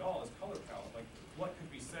talk about at all is color palette. Like, what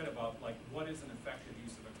could be said about what is an effective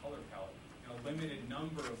use of a color palette? Limited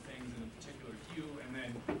number of things in a particular hue, and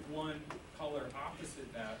then one color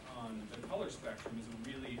opposite that on the color spectrum is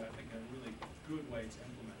I think, a really good way to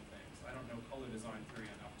implement things. I don't know color design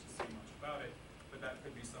theory enough to say much about it, but that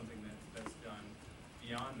could be something that's done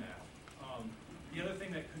beyond that. The other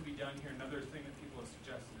thing that could be done here, another thing that people have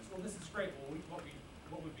suggested is, well, this is great. Well,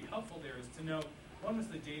 what would be helpful there is to know when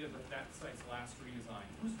was the date of that site's last redesign?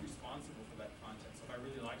 Who's responsible for that content? So if I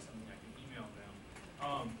really like something, I can email them.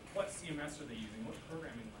 What CMS are they using? What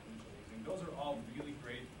programming language are they using? Those are all really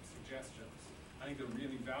great suggestions. I think they're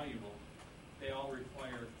really valuable. They all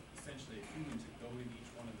require essentially a human to go in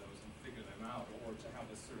each one of those and figure them out, or to have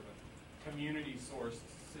this sort of a community sourced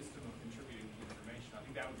system of contributing the information. I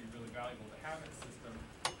think that would be really valuable to have in a system,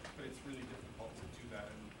 but it's really difficult to do that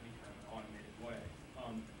in any kind of an automated way.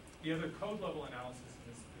 The other code level analysis,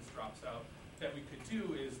 and this drops out, that we could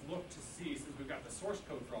do is look to see, since we've got the source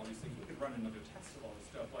code for all these things, we could run another test of all this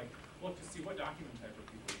stuff, like look to see what document type are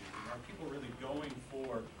people using. Are people really going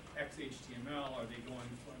for XHTML? Are they going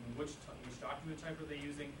for, which document type are they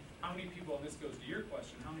using? How many people, and this goes to your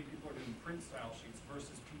question, how many people are doing print style sheets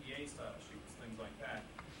versus PDA style sheets, things like that.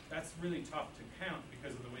 That's really tough to count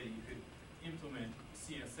because of the way that you could implement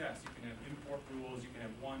CSS. You can have import rules, you can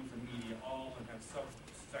have one for media all, and have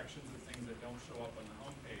subsections of things that don't show up on the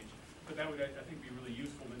home page. But that would, I think, be really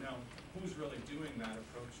useful to know who's really doing that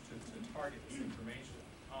approach to target this information.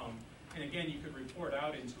 And again, you could report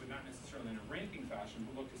out into it, not necessarily in a ranking fashion,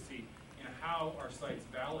 but look to see, how are sites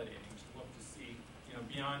validating, to look to see,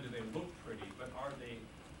 beyond do they look pretty, but are they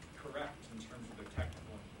correct in terms of their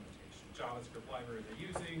technical implementation? JavaScript library they're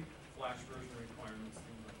using, Flash version requirements,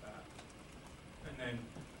 things like that. And then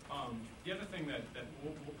the other thing that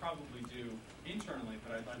we'll probably do internally,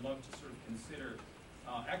 but I'd love to sort of consider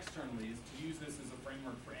externally, is to use this as a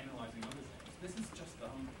framework for analyzing other things. This is just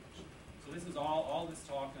the homepage. So this is all this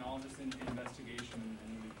talk and all this investigation and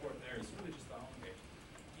the report there is really just the homepage.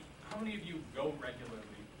 How many of you go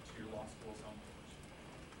regularly to your law school's homepage?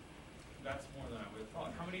 That's more than I would have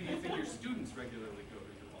thought. How many of you think your students regularly go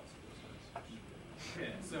to your law school's homepage?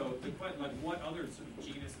 Okay, so what other sort of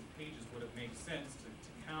genus of pages would it make sense to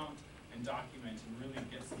count and document and really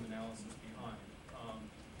get some analysis behind?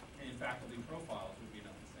 And in faculty profiles would be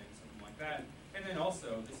another thing, something like that. And then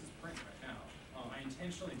also, this is print right now. I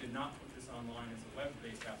intentionally did not put this online as a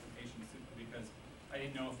web-based application simply because I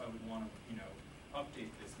didn't know if I would want to,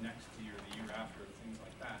 update this next year, the year after, things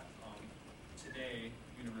like that. Today,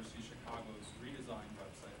 University of Chicago's redesign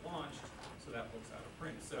website launched, so that looks out of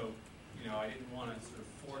print. So, I didn't want to sort of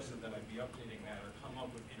force it that I'd be updating that or come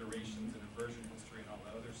up with iterations and a version history and all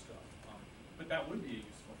that other stuff. But that would be a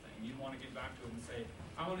useful thing. You'd want to get back to it and say,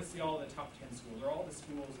 I want to see all the top 10 schools, or all the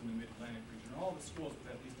schools in the Mid-Atlantic region, or all the schools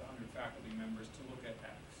with at least 100 faculty members to look at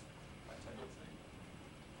X, that type of thing.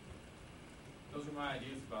 Those are my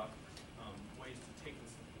ideas about ways to take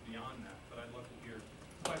this beyond that, but I'd love to hear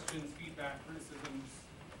questions, feedback, criticisms,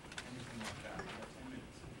 anything like that. We have 10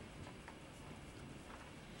 minutes.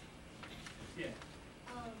 Yeah.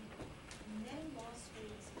 Many law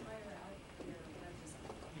schools hire out their web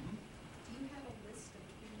design. Do you have a list of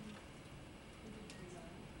who did the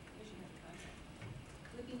design? Because you have the concept.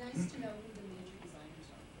 It would be nice to know who the major designers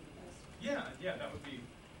are for the law school. Yeah, that would be,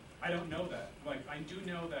 I don't know that. Like, I do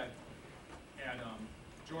know that at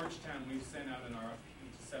Georgetown, we've sent out an RFP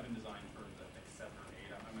to 7 design firms, I think 7 or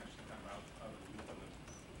 8. I'm actually kind of out of the loop on the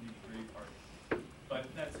nitty-gritty part. But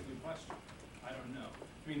that's a good question. I don't know.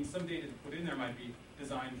 I mean, some data to put in there might be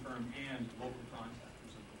design firm and local contact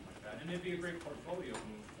or something like that. And it'd be a great portfolio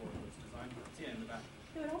move for those design firms. Yeah, in the back.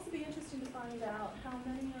 It would also be interesting to find out how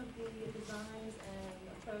many of the designs and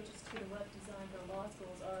approaches to the web design for law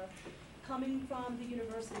schools are coming from the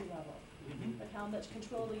university level. But how much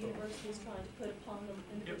control the university is trying to put upon the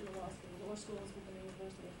individual law schools or schools within the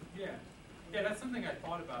university. Yeah, that's something I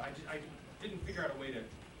thought about. I didn't figure out a way to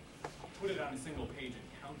put it on a single page and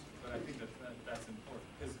count it, but I think that's important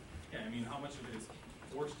because, I mean, how much of it is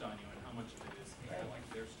forced on you and how much of it is like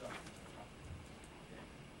their stuff.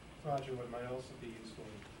 Roger, what might also be useful,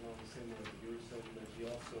 along the same way that you were saying, that you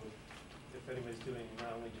also, if anybody's doing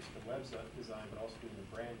not only just the web design, but also doing the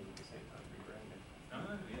branding at the same time, rebranding.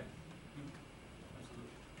 Yeah.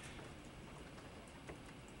 Absolutely.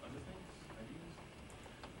 Other things? Ideas?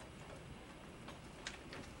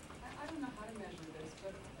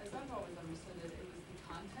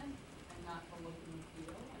 content and not the look and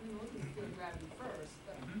feel. I mean, look and feel grab you first,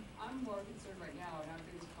 but I'm more concerned right now, and our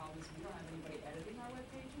biggest problem is we don't have anybody editing our web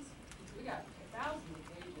pages. We got thousands of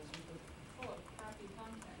pages which are full of crappy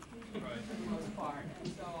content Right. for the most part, and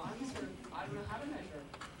so I'm sort of, I don't know how to measure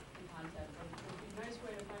the content, but it would be a nice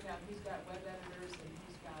way to find out who's got web editors and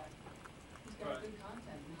who's got Right. good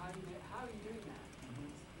content, and how are you doing that?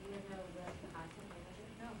 You have no web content manager?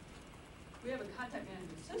 No. We have a content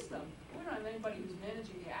management system. We don't have anybody who's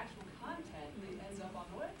managing the actual content that ends up on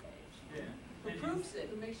the webpage. Yeah. Who proofs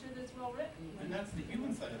it, who makes sure that it's well written. And that's the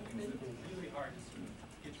human side of things that's really hard to sort of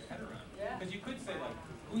get your head around. Yeah. Because you could say like,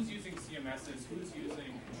 who's using CMSs, who's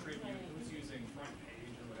using Contribute, who's using Front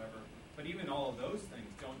Page or whatever. But even all of those things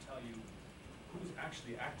don't tell you who's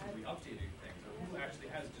actually actively updating things or who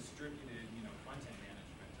actually has distributed, content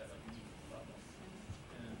management at a meaningful level.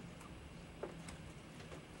 Yeah.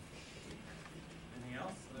 Anything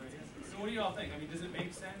else? So what do you all think? I mean, does it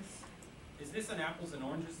make sense? Is this an apples and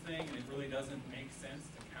oranges thing and it really doesn't make sense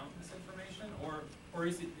to count this information? Or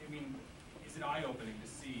is it, is it eye-opening to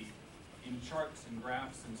see in charts and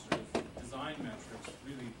graphs and sort of design metrics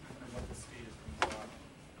really kind of what the state is going to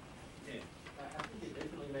be? Yeah. I think it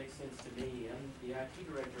definitely makes sense to me. I'm the IT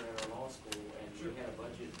director at our law school, and Sure. we had a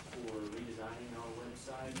budget for redesigning our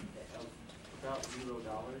website of about $0.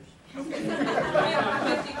 $50.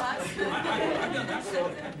 I've done that.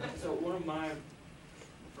 So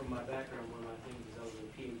from my background, one of my things is I was a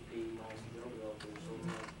PHP, MySQL developer, so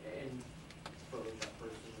and Photoshop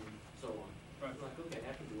person, and so on. Right. I'm like, okay,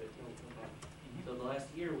 I can do it, no problem. So the last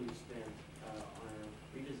year we've spent on our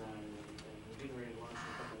redesign and everything. We're getting ready to launch in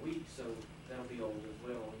a couple weeks, so that'll be old as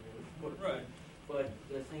well. Right. But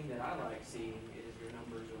the thing that I like seeing is your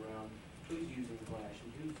numbers around who's using Flash and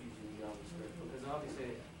who's using JavaScript. Because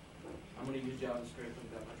obviously, I'm going to use JavaScript. I've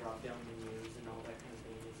got my drop-down menus and all that kind of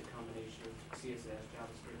thing. It's a combination of CSS,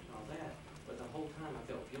 JavaScript, and all that. But the whole time I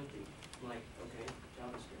felt guilty. I'm like, okay,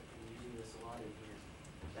 JavaScript, I'm using this a lot in here.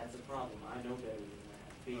 That's a problem. I know better than that.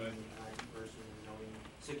 Being Right. an IT person and knowing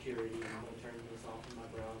security, and I'm going to turn this off in my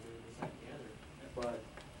browser and this, that, and the other. But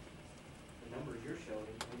the numbers you're showing,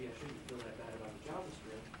 maybe I shouldn't feel that bad about the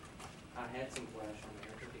JavaScript. I had some Flash on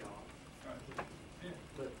there, I took it off. Right. Yeah.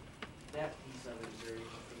 But that piece of it is very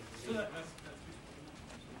interesting to me. So that's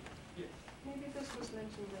yeah. Maybe this was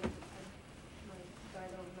mentioned in, I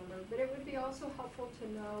don't remember, but it would be also helpful to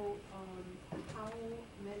know how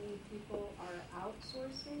many people are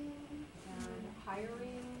outsourcing and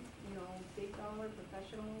hiring, big dollar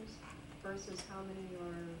professionals versus how many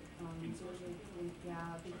are doing,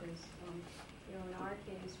 because, in our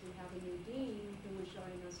case, we have a new dean who was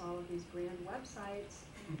showing us all of these grand websites,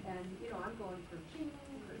 and, I'm going for June.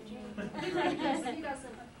 He doesn't,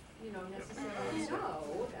 necessarily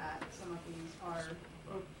know that some of these are,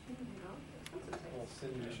 Well,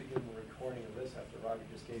 Cindy, you should give them a recording of this after Roger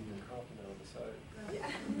just gave you a compliment on the side.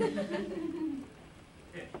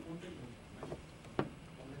 Yeah. One thing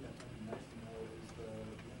that might be nice to know is the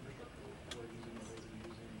infrastructure we're using. Is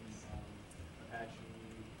using Apache,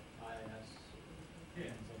 IIS.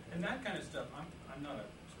 Yeah. And that kind of stuff, I'm not a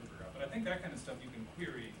server guy, but I think that kind of stuff you can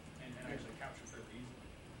query and actually capture fairly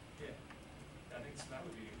easily. Yeah. I think that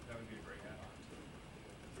would be a great add-on to it.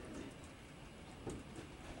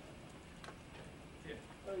 Yeah.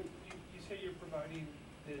 You say you're providing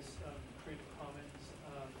this Creative Commons,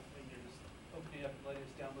 and you're just opening up and letting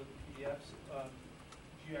us download the PDFs.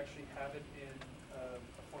 Do you actually have it in a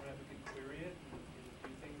format we can query it and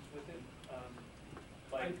do things with it?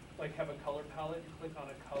 Like have a color palette, you click on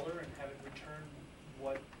a color and have it return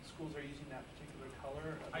what schools are using that particular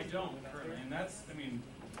color? I don't currently, and that's, the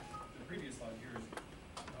previous slide here is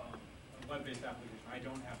a web-based application. I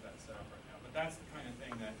don't have that set up right now, but that's the kind of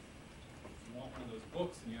thing that if you want one of those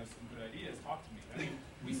books and you have some good ideas, talk to me.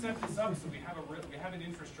 We set this up so we have an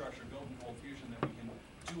infrastructure built in Cold Fusion that we can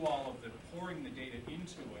do all of the pouring the data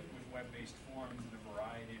into it with web-based forms and a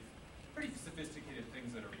variety of pretty sophisticated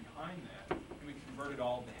things that are behind that. And we converted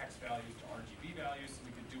all of the hex values to RGB values, so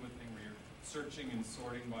we could do a thing where you're searching and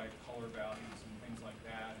sorting by color values and things like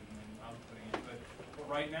that, and then outputting it. But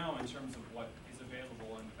right now, in terms of what is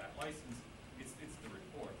available under that license, it's the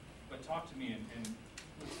report. But talk to me and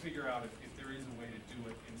let's figure out if there is a way to do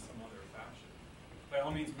it in some other fashion. By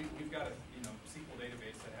all means, we've got a SQL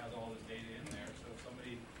database that has all this data in there. So if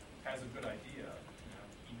somebody has a good idea,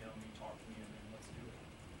 email me, talk to me, and then let's do it.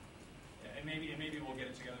 Yeah, and maybe we'll get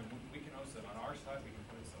it together. We can host it on our side. We can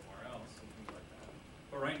put it somewhere else and things like that.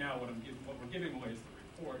 But right now, what we're giving away is the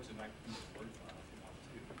report, and I can use Word file if you want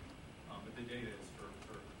to. But the data is for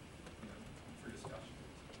discussion.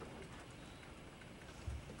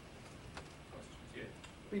 Questions? Yeah.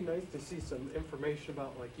 be nice to see some information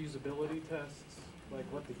about like usability tests, like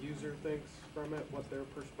what the user thinks from it, what their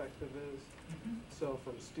perspective is. So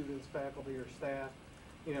from students, faculty, or staff,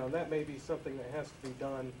 you know, that may be something that has to be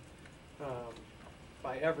done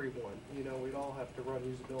by everyone. You know, we'd all have to run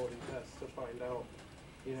usability tests to find out,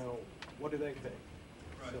 you know, what do they think.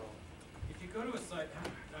 Right. So, If you go to a site, I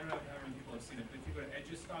don't know how many people have seen it, but if you go to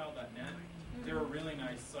edgestyle.net, they're a really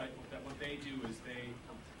nice site that what they do is they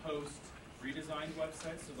host redesigned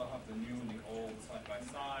websites, so they'll have the new and the old side by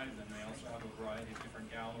side, and they also have a variety of different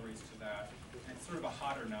galleries to that. And it's sort of a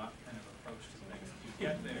hot or not kind of approach to things. You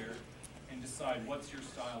get there and decide what's your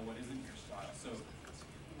style, what isn't your style. So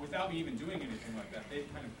without me even doing anything like that, they've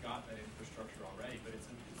kind of got that infrastructure already, but it's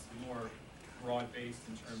more broad-based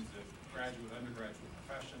in terms of graduate, undergraduate,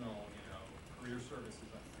 professional, you know, career services,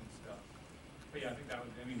 that kind of stuff. But yeah, I think that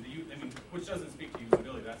would, I mean, which doesn't speak to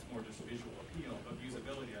usability, that's more just visual appeal, but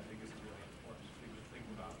usability, I think, is really important to think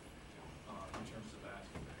about in terms of that.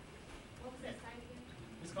 What was that site again?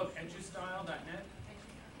 It's called edgestyle.net.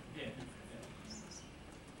 Yeah.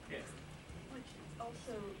 Yeah. Which is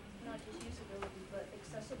also not just usability, but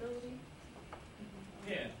accessibility.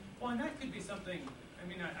 Yeah. Well, and that could be something, I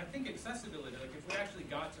mean, I think accessibility, like if we actually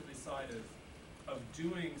got to the side of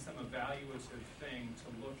doing some evaluative thing to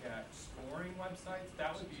look at scoring websites,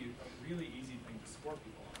 that would be a really easy thing to score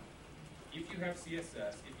people on. If you have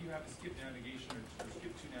CSS, if you have a skip navigation or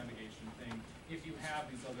skip to navigation thing, if you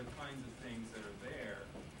have these other kinds of things that are there,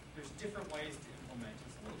 there's different ways to implement.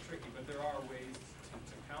 It's a little tricky, but there are ways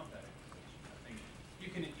to count that information. I think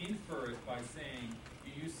you can infer it by saying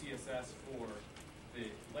you use CSS for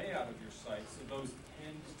the layout of your site, so those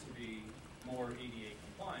tend to be more ADA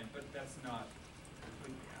compliant, but that's not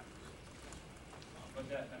completely accurate. But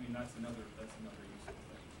that, I mean, that's another useful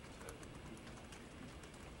thing.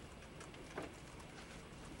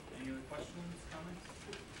 Any other questions, comments?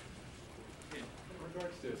 Yeah. In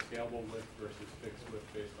regards to scalable width versus fixed width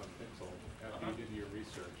based on pixel, after you did your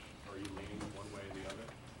research, are you leaning one way or the other?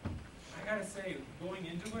 I gotta say, going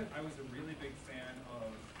into it, I was a really big fan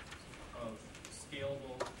of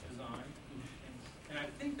scalable design. And I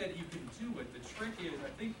think that you can do it. The trick is,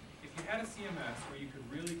 I think, if you had a CMS where you could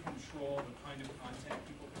really control the kind of content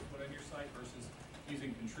people could put on your site versus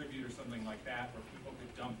using Contribute or something like that, where people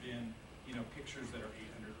could dump in, you know, pictures that are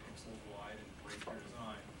 800 pixels wide and break your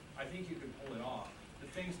design, I think you could pull it off.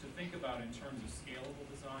 The things to think about in terms of scalable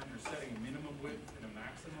design are setting a minimum width and a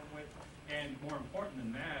maximum width, and more important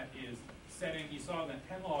than that is setting, you saw in that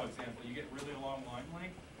Penn Law example, you get really long line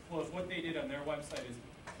length. Well, if what they did on their website is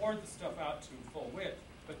poured the stuff out to full width,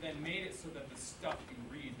 but then made it so that the stuff you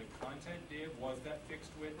read, the content div, was that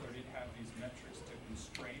fixed width, or did it have these metrics to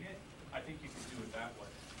constrain it, I think you could do it that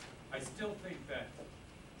way. I still think that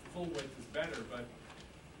full width is better, but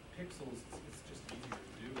pixels, it's just easier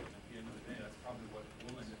to do, and at the end of the day, that's probably what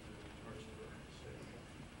we'll end up doing.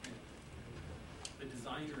 The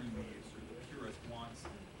designer in me, or the purist, wants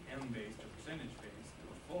M-based or percentage-based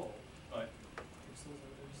or full, but pixels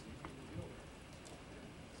are just easy to deal with.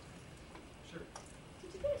 Sure.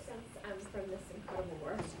 Did you get a sense from this incredible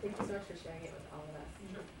work, thank you so much for sharing it with all of us,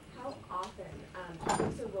 Sure. how often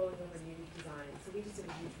folks are rolling over new designs? So we just did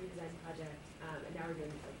a huge redesign project, and now we're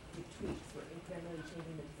doing like big tweaks, we're incrementally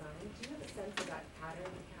changing the design. Do you have a sense of that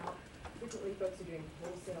pattern, like how frequently folks are doing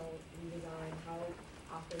wholesale redesign, how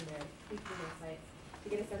often they're tweaking their sites? To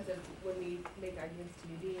get a sense of when we make arguments to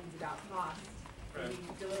new deans about cost, when we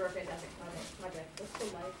deliver a fantastic project, what's the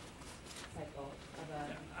life cycle of a...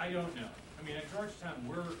 Yeah, I don't know. I mean, at Georgetown,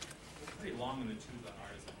 we're pretty long in the tooth on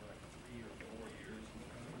our design. We're like 3 or 4 years.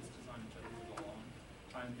 This design, which I think is a long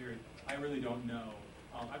time period. I really don't know.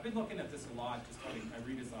 I've been looking at this a lot, just having, I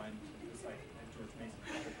redesigned the site at George Mason a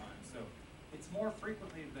couple times. So it's more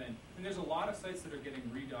frequently than, and there's a lot of sites that are getting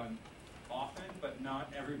redone often, but not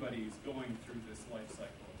everybody's going through this life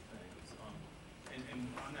cycle of things. And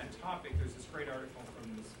on that topic, there's this great article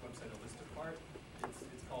from this website, Alistapart.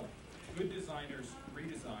 It's called Good Designers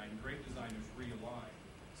Redesign, Great Designers Realign.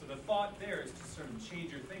 So the thought there is to sort of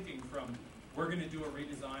change your thinking from we're going to do a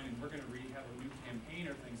redesign and we're going to have a new campaign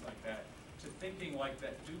or things like that, to thinking like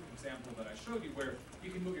that Duke example that I showed you, where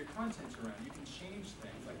you can move your content around, you can change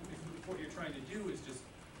things. Like if what you're trying to do is just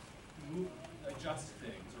adjust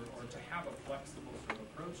things, or to have a flexible sort of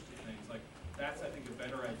approach to things, like that's, I think, a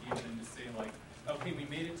better idea than to say like, okay, we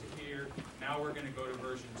made it to here, now we're going to go to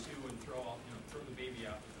version 2 and throw the baby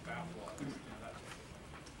out with the bathwater. You know, that type of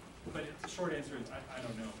thing. But the short answer is I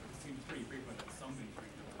don't know. It seems pretty frequent that somebody's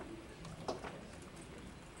redoing it.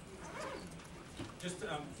 Just so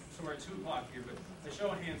we're at 2 o'clock here, but the show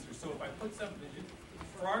of hands here. So if I put something,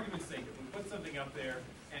 for argument's sake, if we put something up there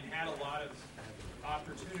and had a lot of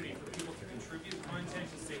opportunity for people to contribute content,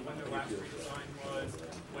 to say when their last redesign was,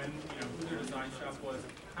 when, who their design shop was,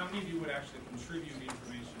 how many of you would actually contribute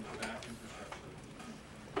information to that infrastructure?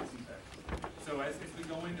 So as we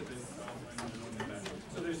go into this,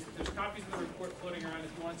 so there's copies of the report floating around.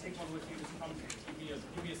 If you want to take one with you, just come give me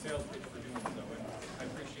a sales pitch for doing so. And I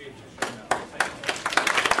appreciate you showing up. Thank you.